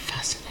 That's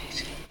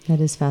fascinating. That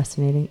is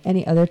fascinating.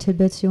 Any other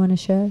tidbits you want to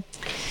share?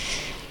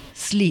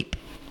 Sleep.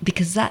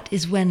 Because that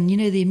is when,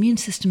 the immune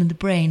system and the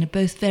brain are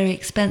both very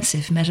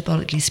expensive,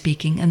 metabolically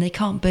speaking, and they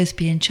can't both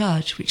be in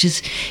charge, which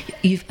is,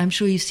 I'm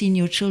sure you've seen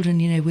your children,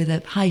 with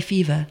a high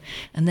fever,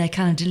 and they're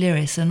kind of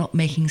delirious, they're not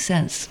making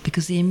sense,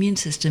 because the immune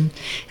system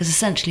has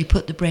essentially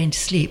put the brain to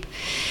sleep.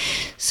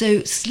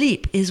 So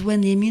sleep is when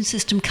the immune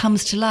system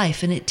comes to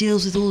life, and it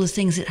deals with all the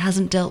things it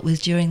hasn't dealt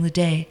with during the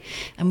day.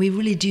 And we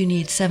really do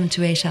need 7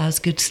 to 8 hours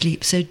good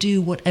sleep, so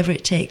do whatever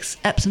it takes.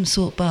 Epsom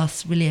salt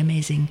baths, really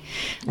amazing.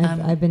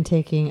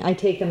 I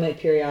take them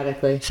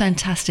periodically.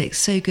 Fantastic,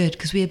 so good,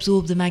 because we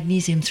absorb the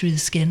magnesium through the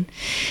skin.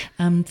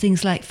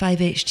 Things like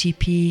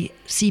 5-HTP,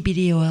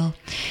 CBD oil,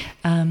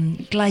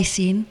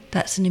 glycine,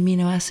 that's an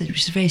amino acid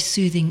which is very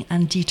soothing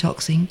and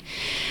detoxing.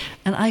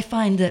 And I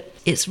find that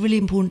it's really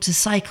important to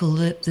cycle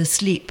the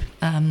sleep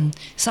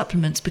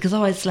supplements, because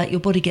otherwise it's like your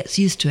body gets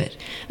used to it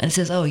and it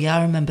says, oh yeah,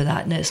 I remember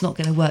that. No, it's not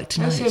going to work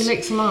tonight. So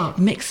mix them up.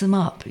 Mix them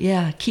up,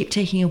 yeah. Keep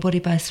taking your body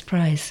by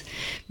surprise.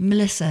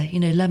 Melissa,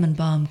 lemon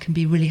balm can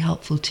be really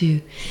helpful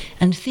too.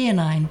 And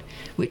theanine,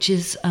 which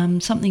is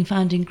something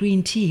found in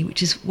green tea,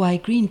 which is why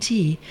green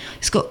tea,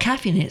 it's got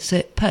caffeine in it, so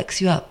it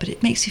perks you up, but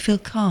it makes you feel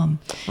calm.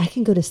 I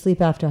can go to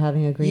sleep after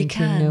having a green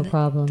tea, no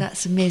problem.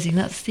 That's amazing.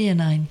 That's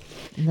theanine.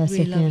 That's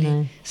really lovely.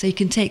 Theanine. So you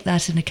can take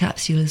that in a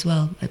capsule as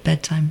well at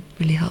bedtime.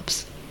 Really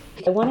helps.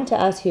 I wanted to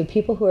ask you,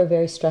 people who are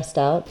very stressed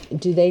out,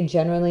 do they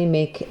generally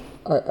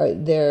are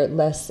they're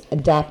less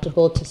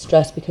adaptable to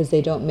stress because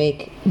they don't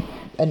make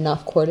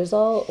enough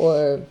cortisol,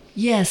 or?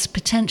 Yes,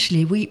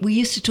 potentially. We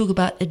used to talk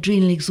about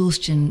adrenal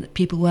exhaustion.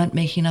 People weren't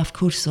making enough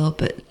cortisol,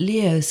 but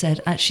Leo said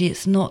actually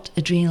it's not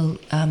adrenal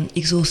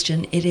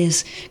exhaustion. It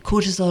is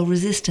cortisol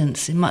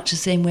resistance, in much the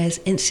same way as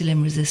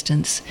insulin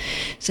resistance.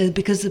 So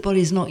because the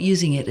body is not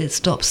using it, it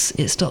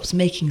stops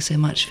making so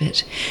much of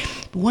it.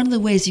 But one of the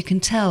ways you can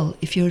tell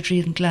if your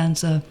adrenal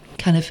glands are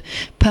kind of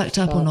perked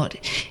up or not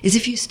is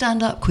if you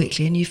stand up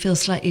quickly and you feel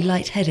slightly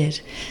lightheaded.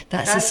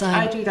 That's a sign.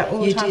 I do that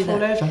all the time,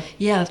 fall over.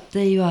 Yeah,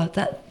 there you are.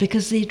 That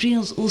because the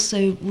adrenals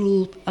also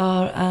rule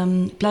our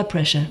blood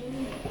pressure.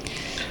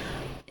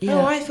 Yeah.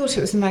 Oh, I thought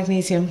it was the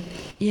magnesium.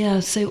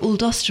 Yeah, so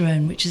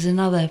aldosterone, which is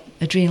another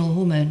adrenal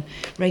hormone,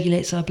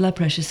 regulates our blood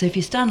pressure. So if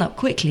you stand up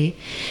quickly,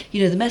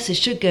 the message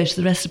should go to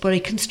the rest of the body,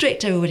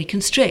 constrict everybody,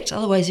 constrict,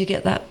 otherwise you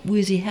get that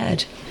woozy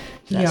head.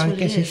 That's I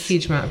get a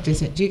huge amount of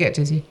dizzy. Do you get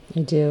dizzy? I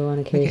do on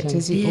occasion. I get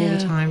dizzy all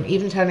the time.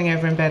 Even turning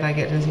over in bed, I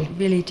get dizzy.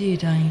 Really do,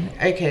 darling.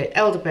 Okay,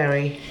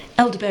 elderberry.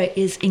 Elderberry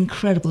is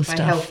incredible stuff.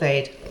 By Health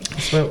Aid.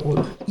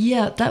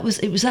 Yeah, it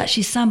was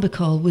actually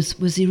Sambucol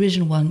was the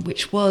original one,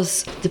 which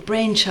was the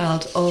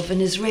brainchild of an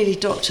Israeli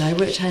doctor. I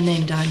wrote her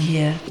name down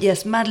here.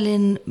 Yes,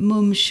 Madeline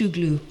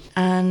Mumshuglu.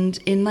 And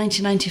in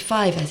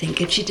 1995, I think,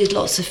 and she did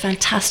lots of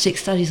fantastic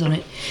studies on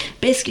it.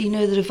 Basically,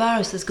 that a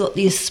virus has got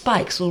these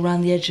spikes all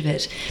around the edge of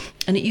it,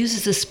 and it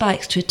uses the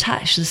spikes to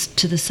attach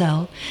to the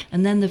cell,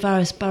 and then the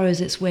virus burrows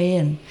its way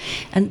in.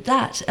 And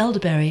that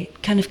elderberry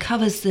kind of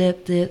covers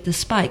the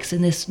spikes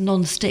in this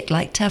non-stick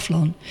like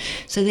Teflon,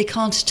 so they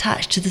can't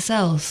attach to the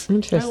cells.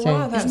 Interesting. Oh,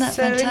 wow, Isn't that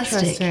so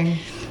fantastic? Interesting.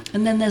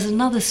 And then there's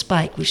another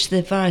spike which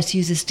the virus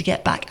uses to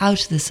get back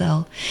out of the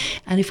cell.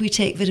 And if we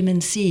take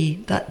vitamin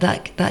C,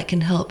 that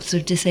can help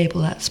sort of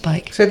disable that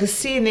spike. So the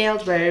C and the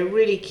elderberry are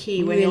really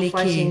key when you're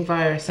fighting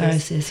viruses.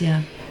 Viruses,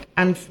 yeah.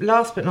 And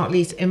last but not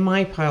least, in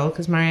my pile,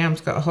 because Mariamme's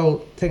got a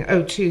whole thing,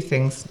 two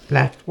things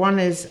left. One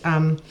is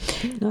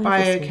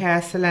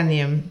BioCare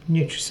Selenium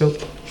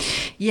Nutrisol.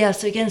 Yeah,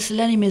 so again,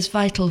 selenium is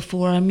vital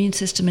for our immune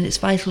system, and it's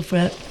vital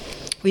for...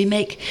 We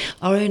make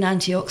our own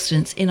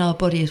antioxidants in our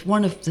bodies.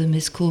 One of them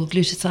is called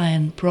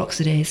glutathione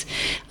peroxidase.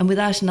 And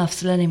without enough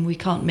selenium, we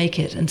can't make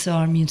it. And so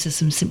our immune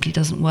system simply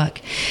doesn't work.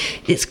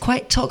 It's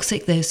quite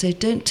toxic, though, so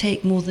don't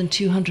take more than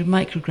 200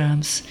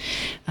 micrograms.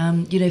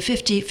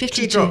 50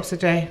 2 drops a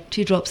day.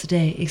 2 drops a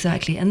day,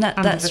 exactly. And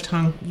that's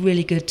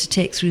really good to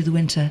take through the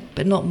winter,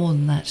 but not more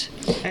than that.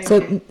 Okay.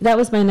 So that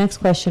was my next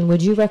question.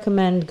 Would you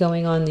recommend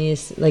going on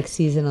these like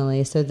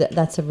seasonally? So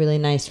that's a really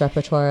nice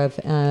repertoire of...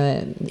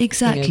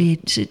 exactly.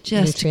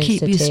 To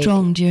keep you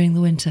strong during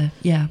the winter.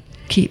 Yeah,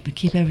 keep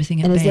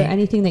everything at bay. And is there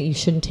anything that you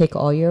shouldn't take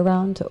all year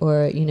round?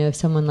 Or, if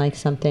someone likes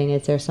something,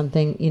 is there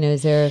something,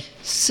 is there...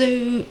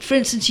 So, for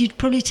instance, you'd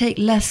probably take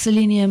less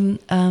selenium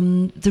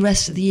the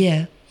rest of the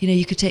year.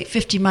 You could take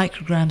 50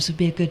 micrograms would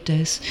be a good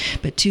dose,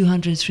 but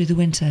 200 through the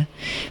winter.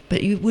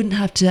 But you wouldn't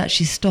have to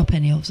actually stop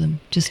any of them,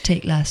 just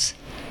take less.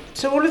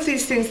 So all of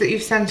these things that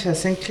you've sent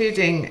us,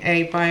 including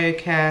a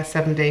BioCare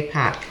 7-day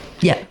pack.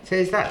 Yeah. So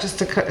is that just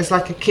it's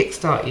like a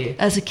kickstart you?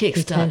 As a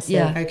kickstart, intensive.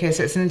 Yeah. Okay,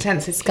 so it's an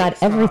intensive It's got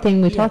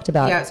everything we talked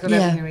about. Yeah, it's got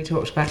everything we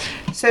talked about.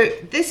 So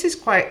this is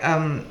quite,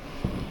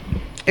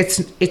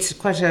 it's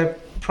quite a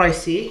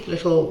pricey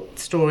little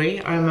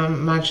story, I'm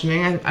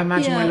imagining. I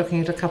imagine we're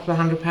looking at a couple of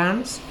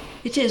 £100.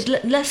 It is,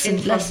 less than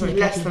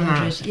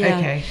that. Yeah.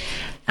 Okay.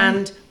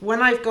 And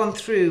when I've gone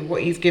through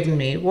what you've given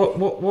me,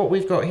 what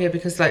we've got here,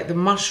 because like the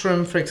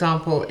mushroom, for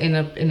example, in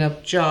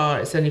a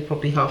jar, it's only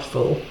probably half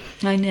full.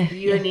 I know.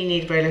 You only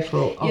need very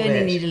little of it. You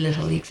only need a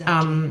little,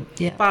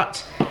 exactly.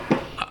 But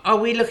are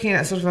we looking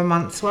at sort of a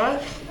month's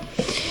worth?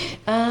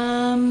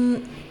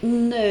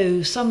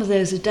 No, some of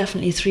those are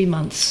definitely 3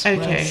 months.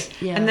 Okay.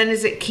 Worth. Yeah. And then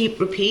is it keep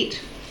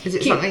repeat? Is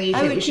it something you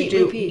think we should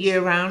do year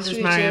round, as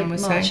Marianne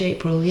was saying? March,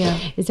 April, yeah.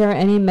 Is there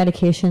any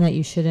medication that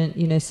you shouldn't,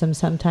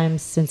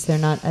 sometimes since they're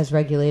not as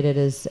regulated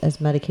as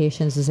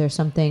medications, is there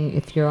something,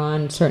 if you're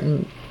on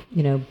certain,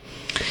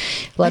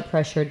 blood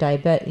pressure,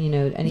 diabetes,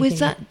 anything? With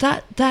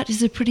that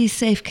is a pretty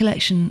safe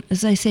collection.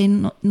 As I say,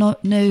 no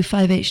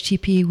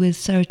 5-HTP with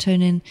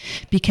serotonin.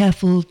 Be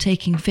careful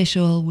taking fish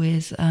oil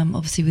with,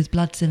 obviously with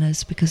blood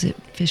thinners, because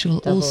fish oil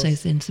also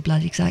thins the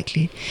blood,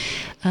 exactly.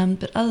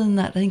 But other than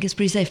that, I think it's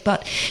pretty safe.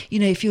 But,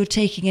 if you're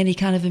taking any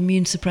kind of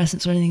immune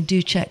suppressants or anything,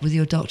 do check with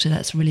your doctor.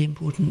 That's really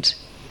important.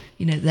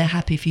 They're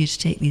happy for you to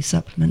take these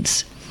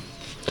supplements.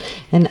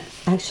 And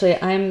actually,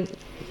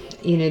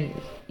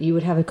 you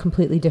would have a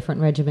completely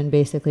different regimen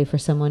basically for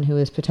someone who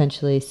is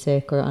potentially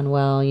sick or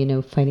unwell,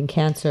 fighting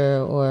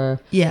cancer or...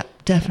 Yeah,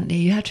 definitely.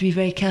 You have to be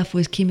very careful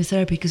with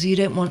chemotherapy because you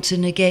don't want to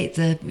negate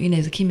the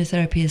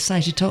chemotherapy is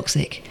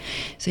cytotoxic.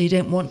 So you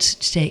don't want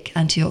to take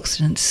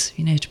antioxidants,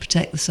 to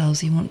protect the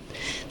cells. You want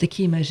the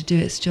chemo to do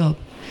its job.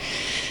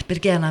 But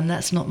again,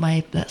 that's not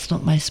my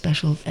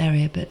special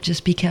area, but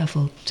just be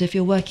careful. So if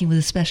you're working with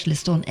a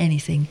specialist on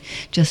anything,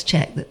 just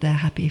check that they're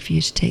happy for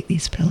you to take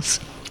these pills.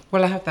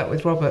 Well, I have that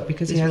with Robert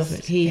because he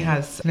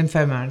has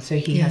lymphoma, and so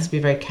he has to be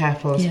very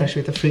careful,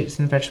 especially with the fruits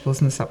and the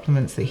vegetables and the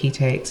supplements that he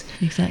takes.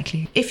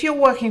 Exactly. If you're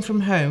working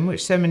from home,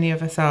 which so many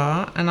of us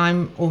are, and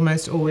I'm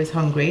almost always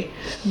hungry,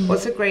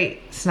 what's a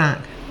great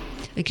snack?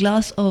 A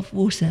glass of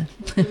water.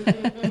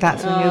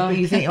 That's when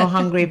you think you're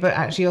hungry, but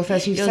actually you're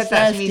thirsty. You've said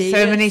that to me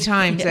so many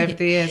times over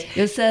the years.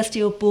 You're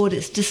thirsty or bored.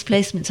 It's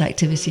displacement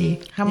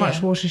activity. How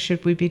much water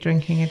should we be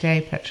drinking a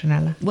day,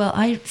 Petronella? Well,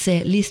 I'd say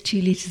at least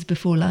 2 litres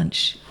before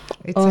lunch.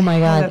 My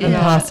God,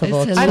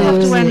 impossible. I'd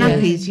have to wear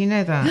nappies, you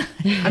know that.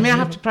 I mean, I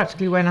have to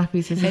practically wear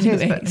nappies as it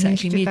is. But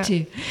exactly, me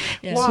too.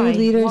 Yeah.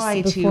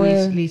 Why 2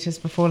 litres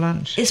before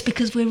lunch? It's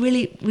because we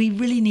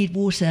really need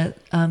water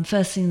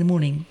first thing in the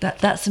morning.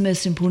 That's the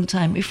most important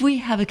time. If we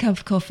have a cup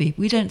of coffee,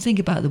 we don't think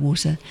about the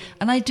water.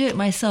 And I do it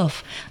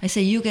myself. I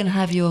say, you're going to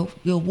have your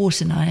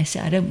water now. And I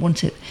say, I don't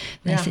want it.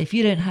 And I say, if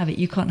you don't have it,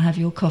 you can't have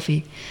your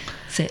coffee.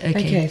 So,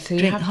 okay so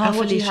drink half a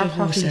litre of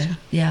water.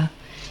 Yeah.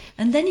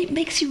 And then it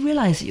makes you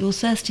realise that you're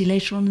thirsty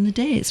later on in the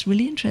day. It's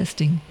really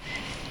interesting.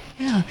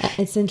 Yeah,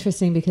 it's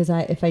interesting because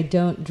if I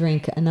don't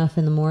drink enough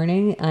in the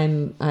morning,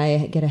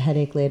 I get a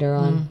headache later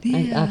on.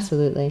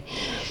 Absolutely.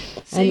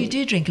 So you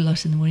do drink a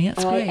lot in the morning.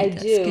 That's great. I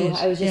do. Good.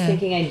 I was just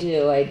thinking I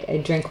do.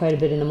 I drink quite a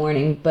bit in the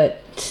morning,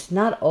 but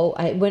not all.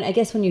 I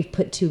guess when you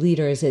put 2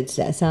 liters, it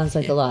sounds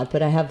like a lot.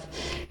 But I have,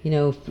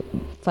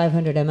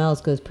 500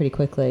 mLs goes pretty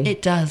quickly.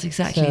 It does,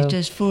 exactly. So,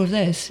 just 4 of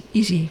those,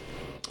 easy.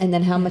 And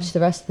then how much the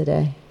rest of the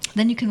day?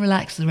 Then you can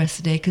relax the rest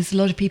of the day because a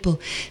lot of people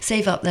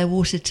save up their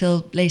water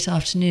till late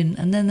afternoon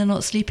and then they're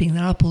not sleeping.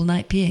 They're up all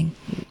night peeing.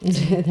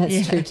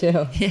 That's true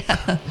too.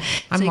 Yeah.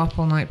 I'm up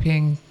all night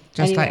peeing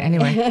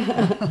Anyway.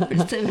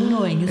 It's so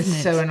annoying, isn't it?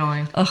 It's so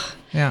annoying. Ugh.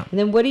 Yeah. And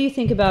then what do you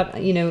think about,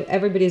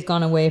 everybody's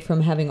gone away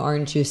from having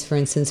orange juice, for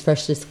instance,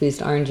 freshly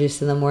squeezed orange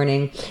juice in the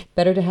morning.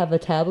 Better to have a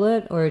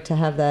tablet or to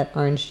have that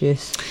orange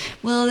juice?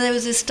 Well, there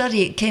was a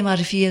study, it came out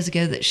a few years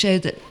ago, that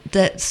showed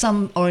that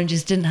some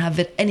oranges didn't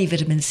have any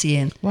vitamin C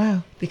in.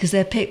 Wow. Because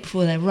they're picked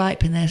before they're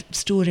ripe and they're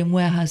stored in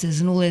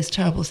warehouses and all those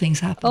terrible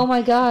things happen. Oh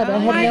my God, I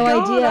had no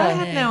idea. I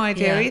had no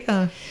idea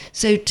either.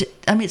 So,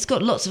 it's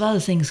got lots of other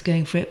things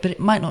going for it, but it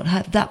might not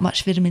have that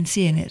much vitamin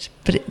C in it.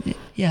 But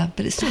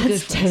it's still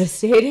good for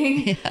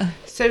devastating. Yeah.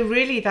 So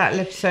really that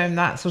liposome,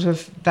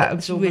 that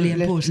absorbent really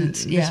important,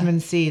 vitamin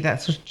C, that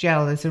sort of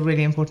gel is a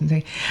really important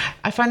thing.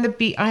 I find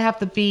I have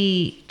the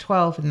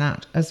B12 in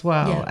that as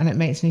well, and it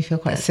makes me feel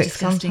quite sick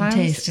disgusting sometimes.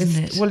 Taste,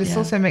 isn't it? Well, it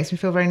also makes me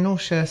feel very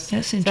nauseous.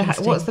 That's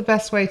interesting. So what's the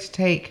best way to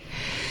take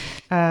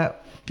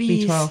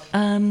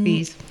B12?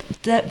 Bees.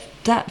 That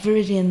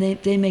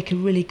Viridian, they make a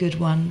really good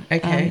one.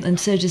 Okay. And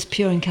so does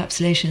Pure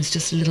Encapsulation. It's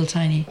just a little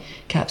tiny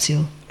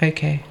capsule.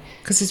 Okay.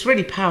 Because it's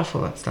really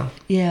powerful, that stuff.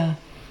 Yeah.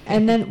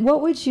 And then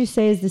what would you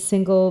say is the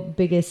single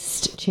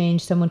biggest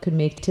change someone could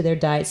make to their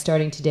diet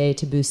starting today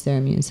to boost their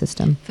immune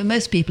system? For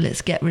most people,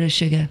 it's get rid of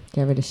sugar.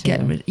 Get rid of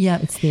sugar. Yeah.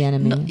 It's the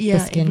enemy. The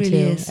skin it really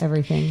too, is.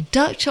 everything.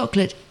 Dark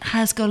chocolate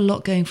has got a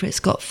lot going for it. It's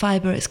got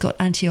fibre, it's got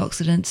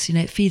antioxidants,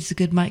 it feeds the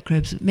good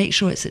microbes. Make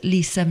sure it's at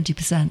least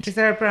 70%. Is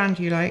there a brand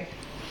you like?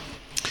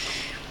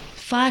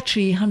 Fire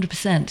Tree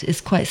 100%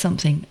 is quite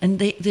something. And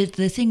the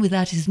thing with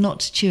that is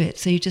not to chew it.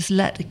 So you just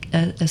let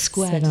a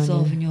square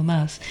dissolve in your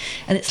mouth.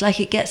 And it's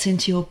like it gets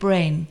into your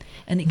brain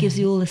and it gives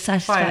you all the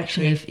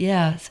satisfaction of,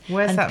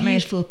 Where's and that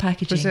beautiful made?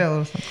 packaging.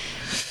 Brazil or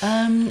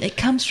something? It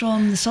comes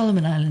from the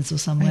Solomon Islands or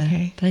somewhere.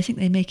 Okay. But I think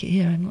they make it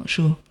here, I'm not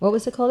sure. What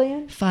was it called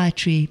again? Fire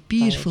Tree.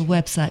 Beautiful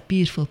website,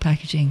 beautiful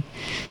packaging.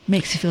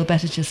 Makes you feel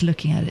better just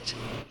looking at it.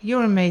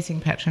 You're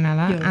amazing,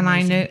 Petronella. You're amazing.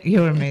 I know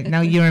you're amazing.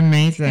 No, you're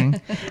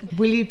amazing.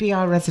 Will you be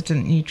our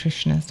resident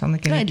nutritionist on the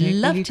Guinea Pig? I'd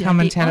love Will you to. come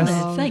I'd and be tell us?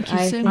 honoured. Thank you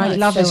so much. I'd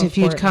love it if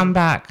you'd come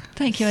back.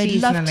 Thank you.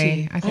 I'd love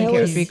to. I think it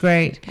would be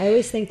great. I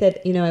always think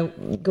that,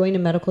 going to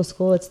medical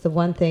school, it's the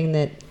one thing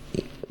that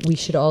we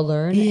should all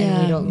learn,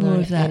 and we don't more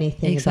learn of that.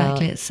 anything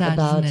Exactly. It's sad,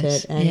 about isn't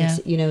it.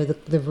 it? And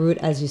the root,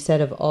 as you said,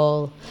 of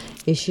all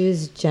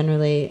issues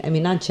generally,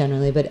 not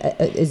generally, but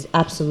is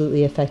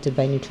absolutely affected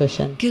by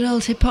nutrition. Good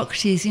old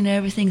Hippocrates,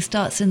 everything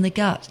starts in the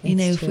gut.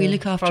 If we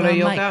look after our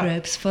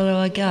microbes, follow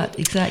our gut.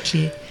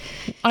 Exactly.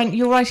 And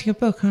you're writing a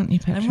book, aren't you,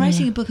 Petronella? I'm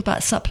writing a book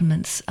about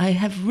supplements. I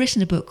have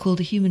written a book called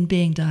The Human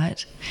Being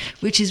Diet,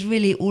 which is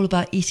really all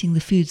about eating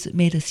the foods that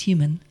made us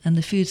human and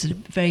the foods that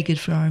are very good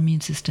for our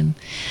immune system.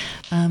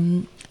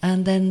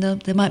 And then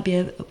there might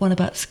be one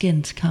about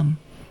skin to come.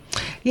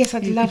 Yes,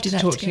 I'd love to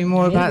talk to you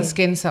more about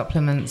skin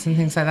supplements and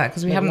things like that,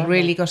 because we haven't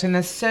really got in.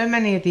 There's so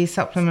many of these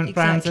supplement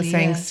brands are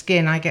saying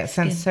skin. I get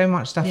sent so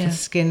much stuff for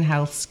skin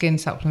health, skin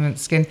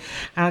supplements, skin.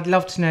 And I'd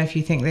love to know if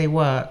you think they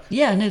work.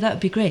 Yeah, no, that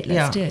would be great.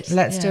 Let's do it.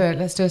 Let's do it.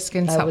 Let's do a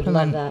skin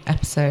supplement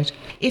episode.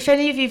 If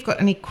any of you've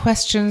got any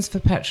questions for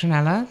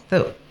Petronella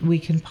that we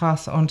can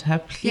pass on to her,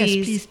 please.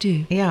 Yes, please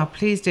do. Yeah,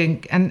 please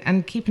do.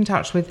 And keep in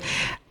touch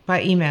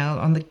by email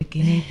on the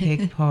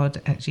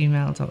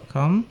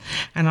guineapigpod@gmail.com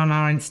and on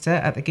our Insta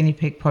at the Guinea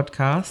Pig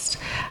Podcast.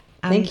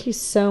 Thank you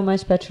so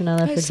much,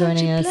 Petronella, for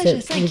joining us. Pleasure.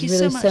 It Thank was you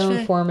really so much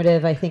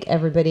informative. I think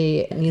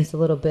everybody needs a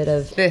little bit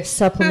of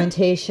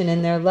supplementation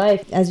in their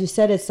life. As you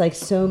said, it's like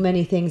so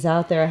many things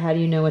out there. How do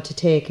you know what to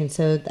take? And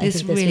so I think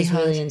this was really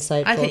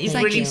insightful. I think you've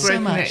really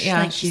broken it.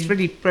 Yeah, she's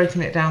really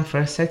broken it down for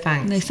us. So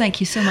thanks. No, thank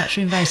you so much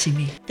for inviting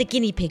me. The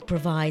Guinea Pig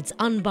provides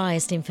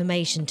unbiased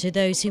information to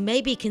those who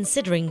may be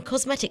considering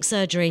cosmetic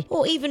surgery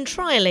or even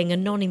trialling a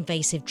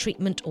non-invasive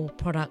treatment or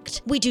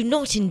product. We do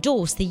not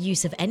endorse the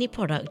use of any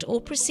product or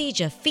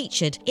procedure featured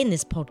in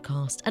this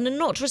podcast and are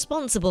not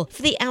responsible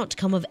for the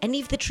outcome of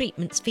any of the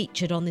treatments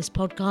featured on this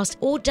podcast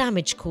or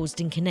damage caused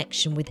in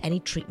connection with any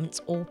treatments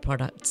or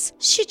products.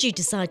 Should you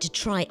decide to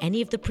try any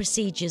of the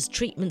procedures,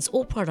 treatments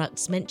or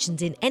products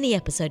mentioned in any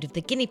episode of The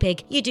Guinea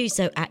Pig, you do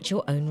so at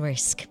your own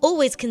risk.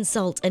 Always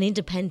consult an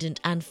independent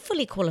and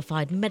fully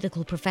qualified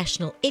medical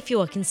professional if you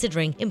are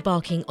considering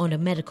embarking on a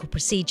medical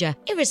procedure,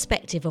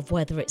 irrespective of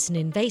whether it's an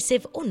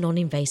invasive or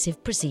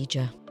non-invasive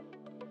procedure.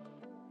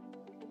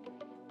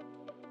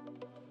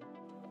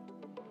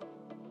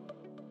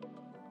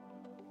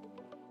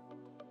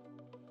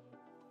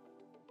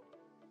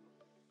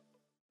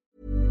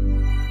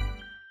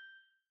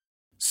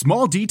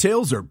 Small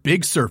details are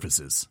big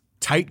surfaces.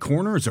 Tight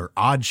corners are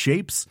odd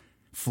shapes.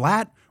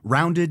 Flat,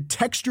 rounded,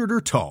 textured, or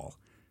tall.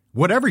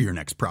 Whatever your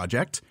next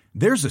project,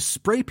 there's a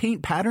spray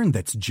paint pattern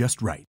that's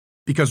just right.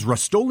 Because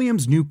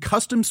Rust-Oleum's new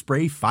Custom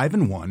Spray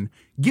 5-in-1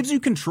 gives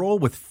you control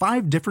with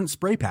 5 different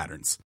spray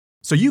patterns.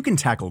 So you can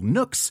tackle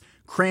nooks,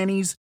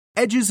 crannies,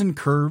 edges, and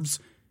curves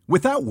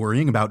without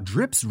worrying about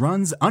drips,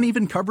 runs,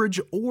 uneven coverage,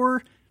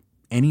 or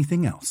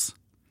anything else.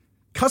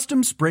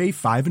 Custom Spray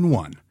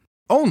 5-in-1.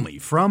 Only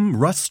from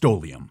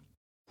Rust-Oleum.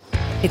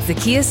 It's the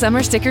Kia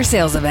Summer Sticker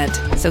Sales Event,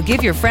 so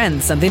give your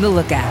friends something to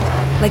look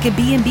at. Like a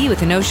B&B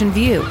with an ocean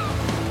view,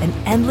 an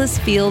endless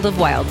field of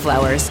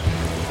wildflowers,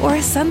 or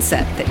a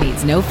sunset that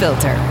needs no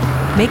filter.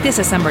 Make this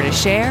a summer to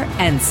share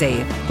and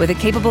save with a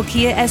capable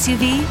Kia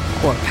SUV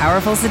or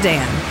powerful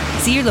sedan.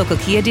 See your local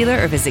Kia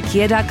dealer or visit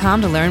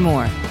kia.com to learn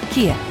more.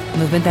 Kia,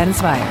 movement that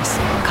inspires.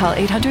 Call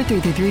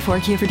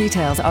 800-3334-KIA for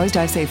details. Always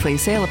drive safely.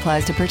 Sale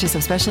applies to purchase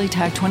of specially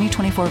tagged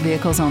 2024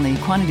 vehicles only.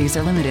 Quantities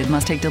are limited.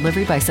 Must take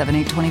delivery by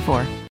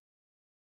 7/8/24.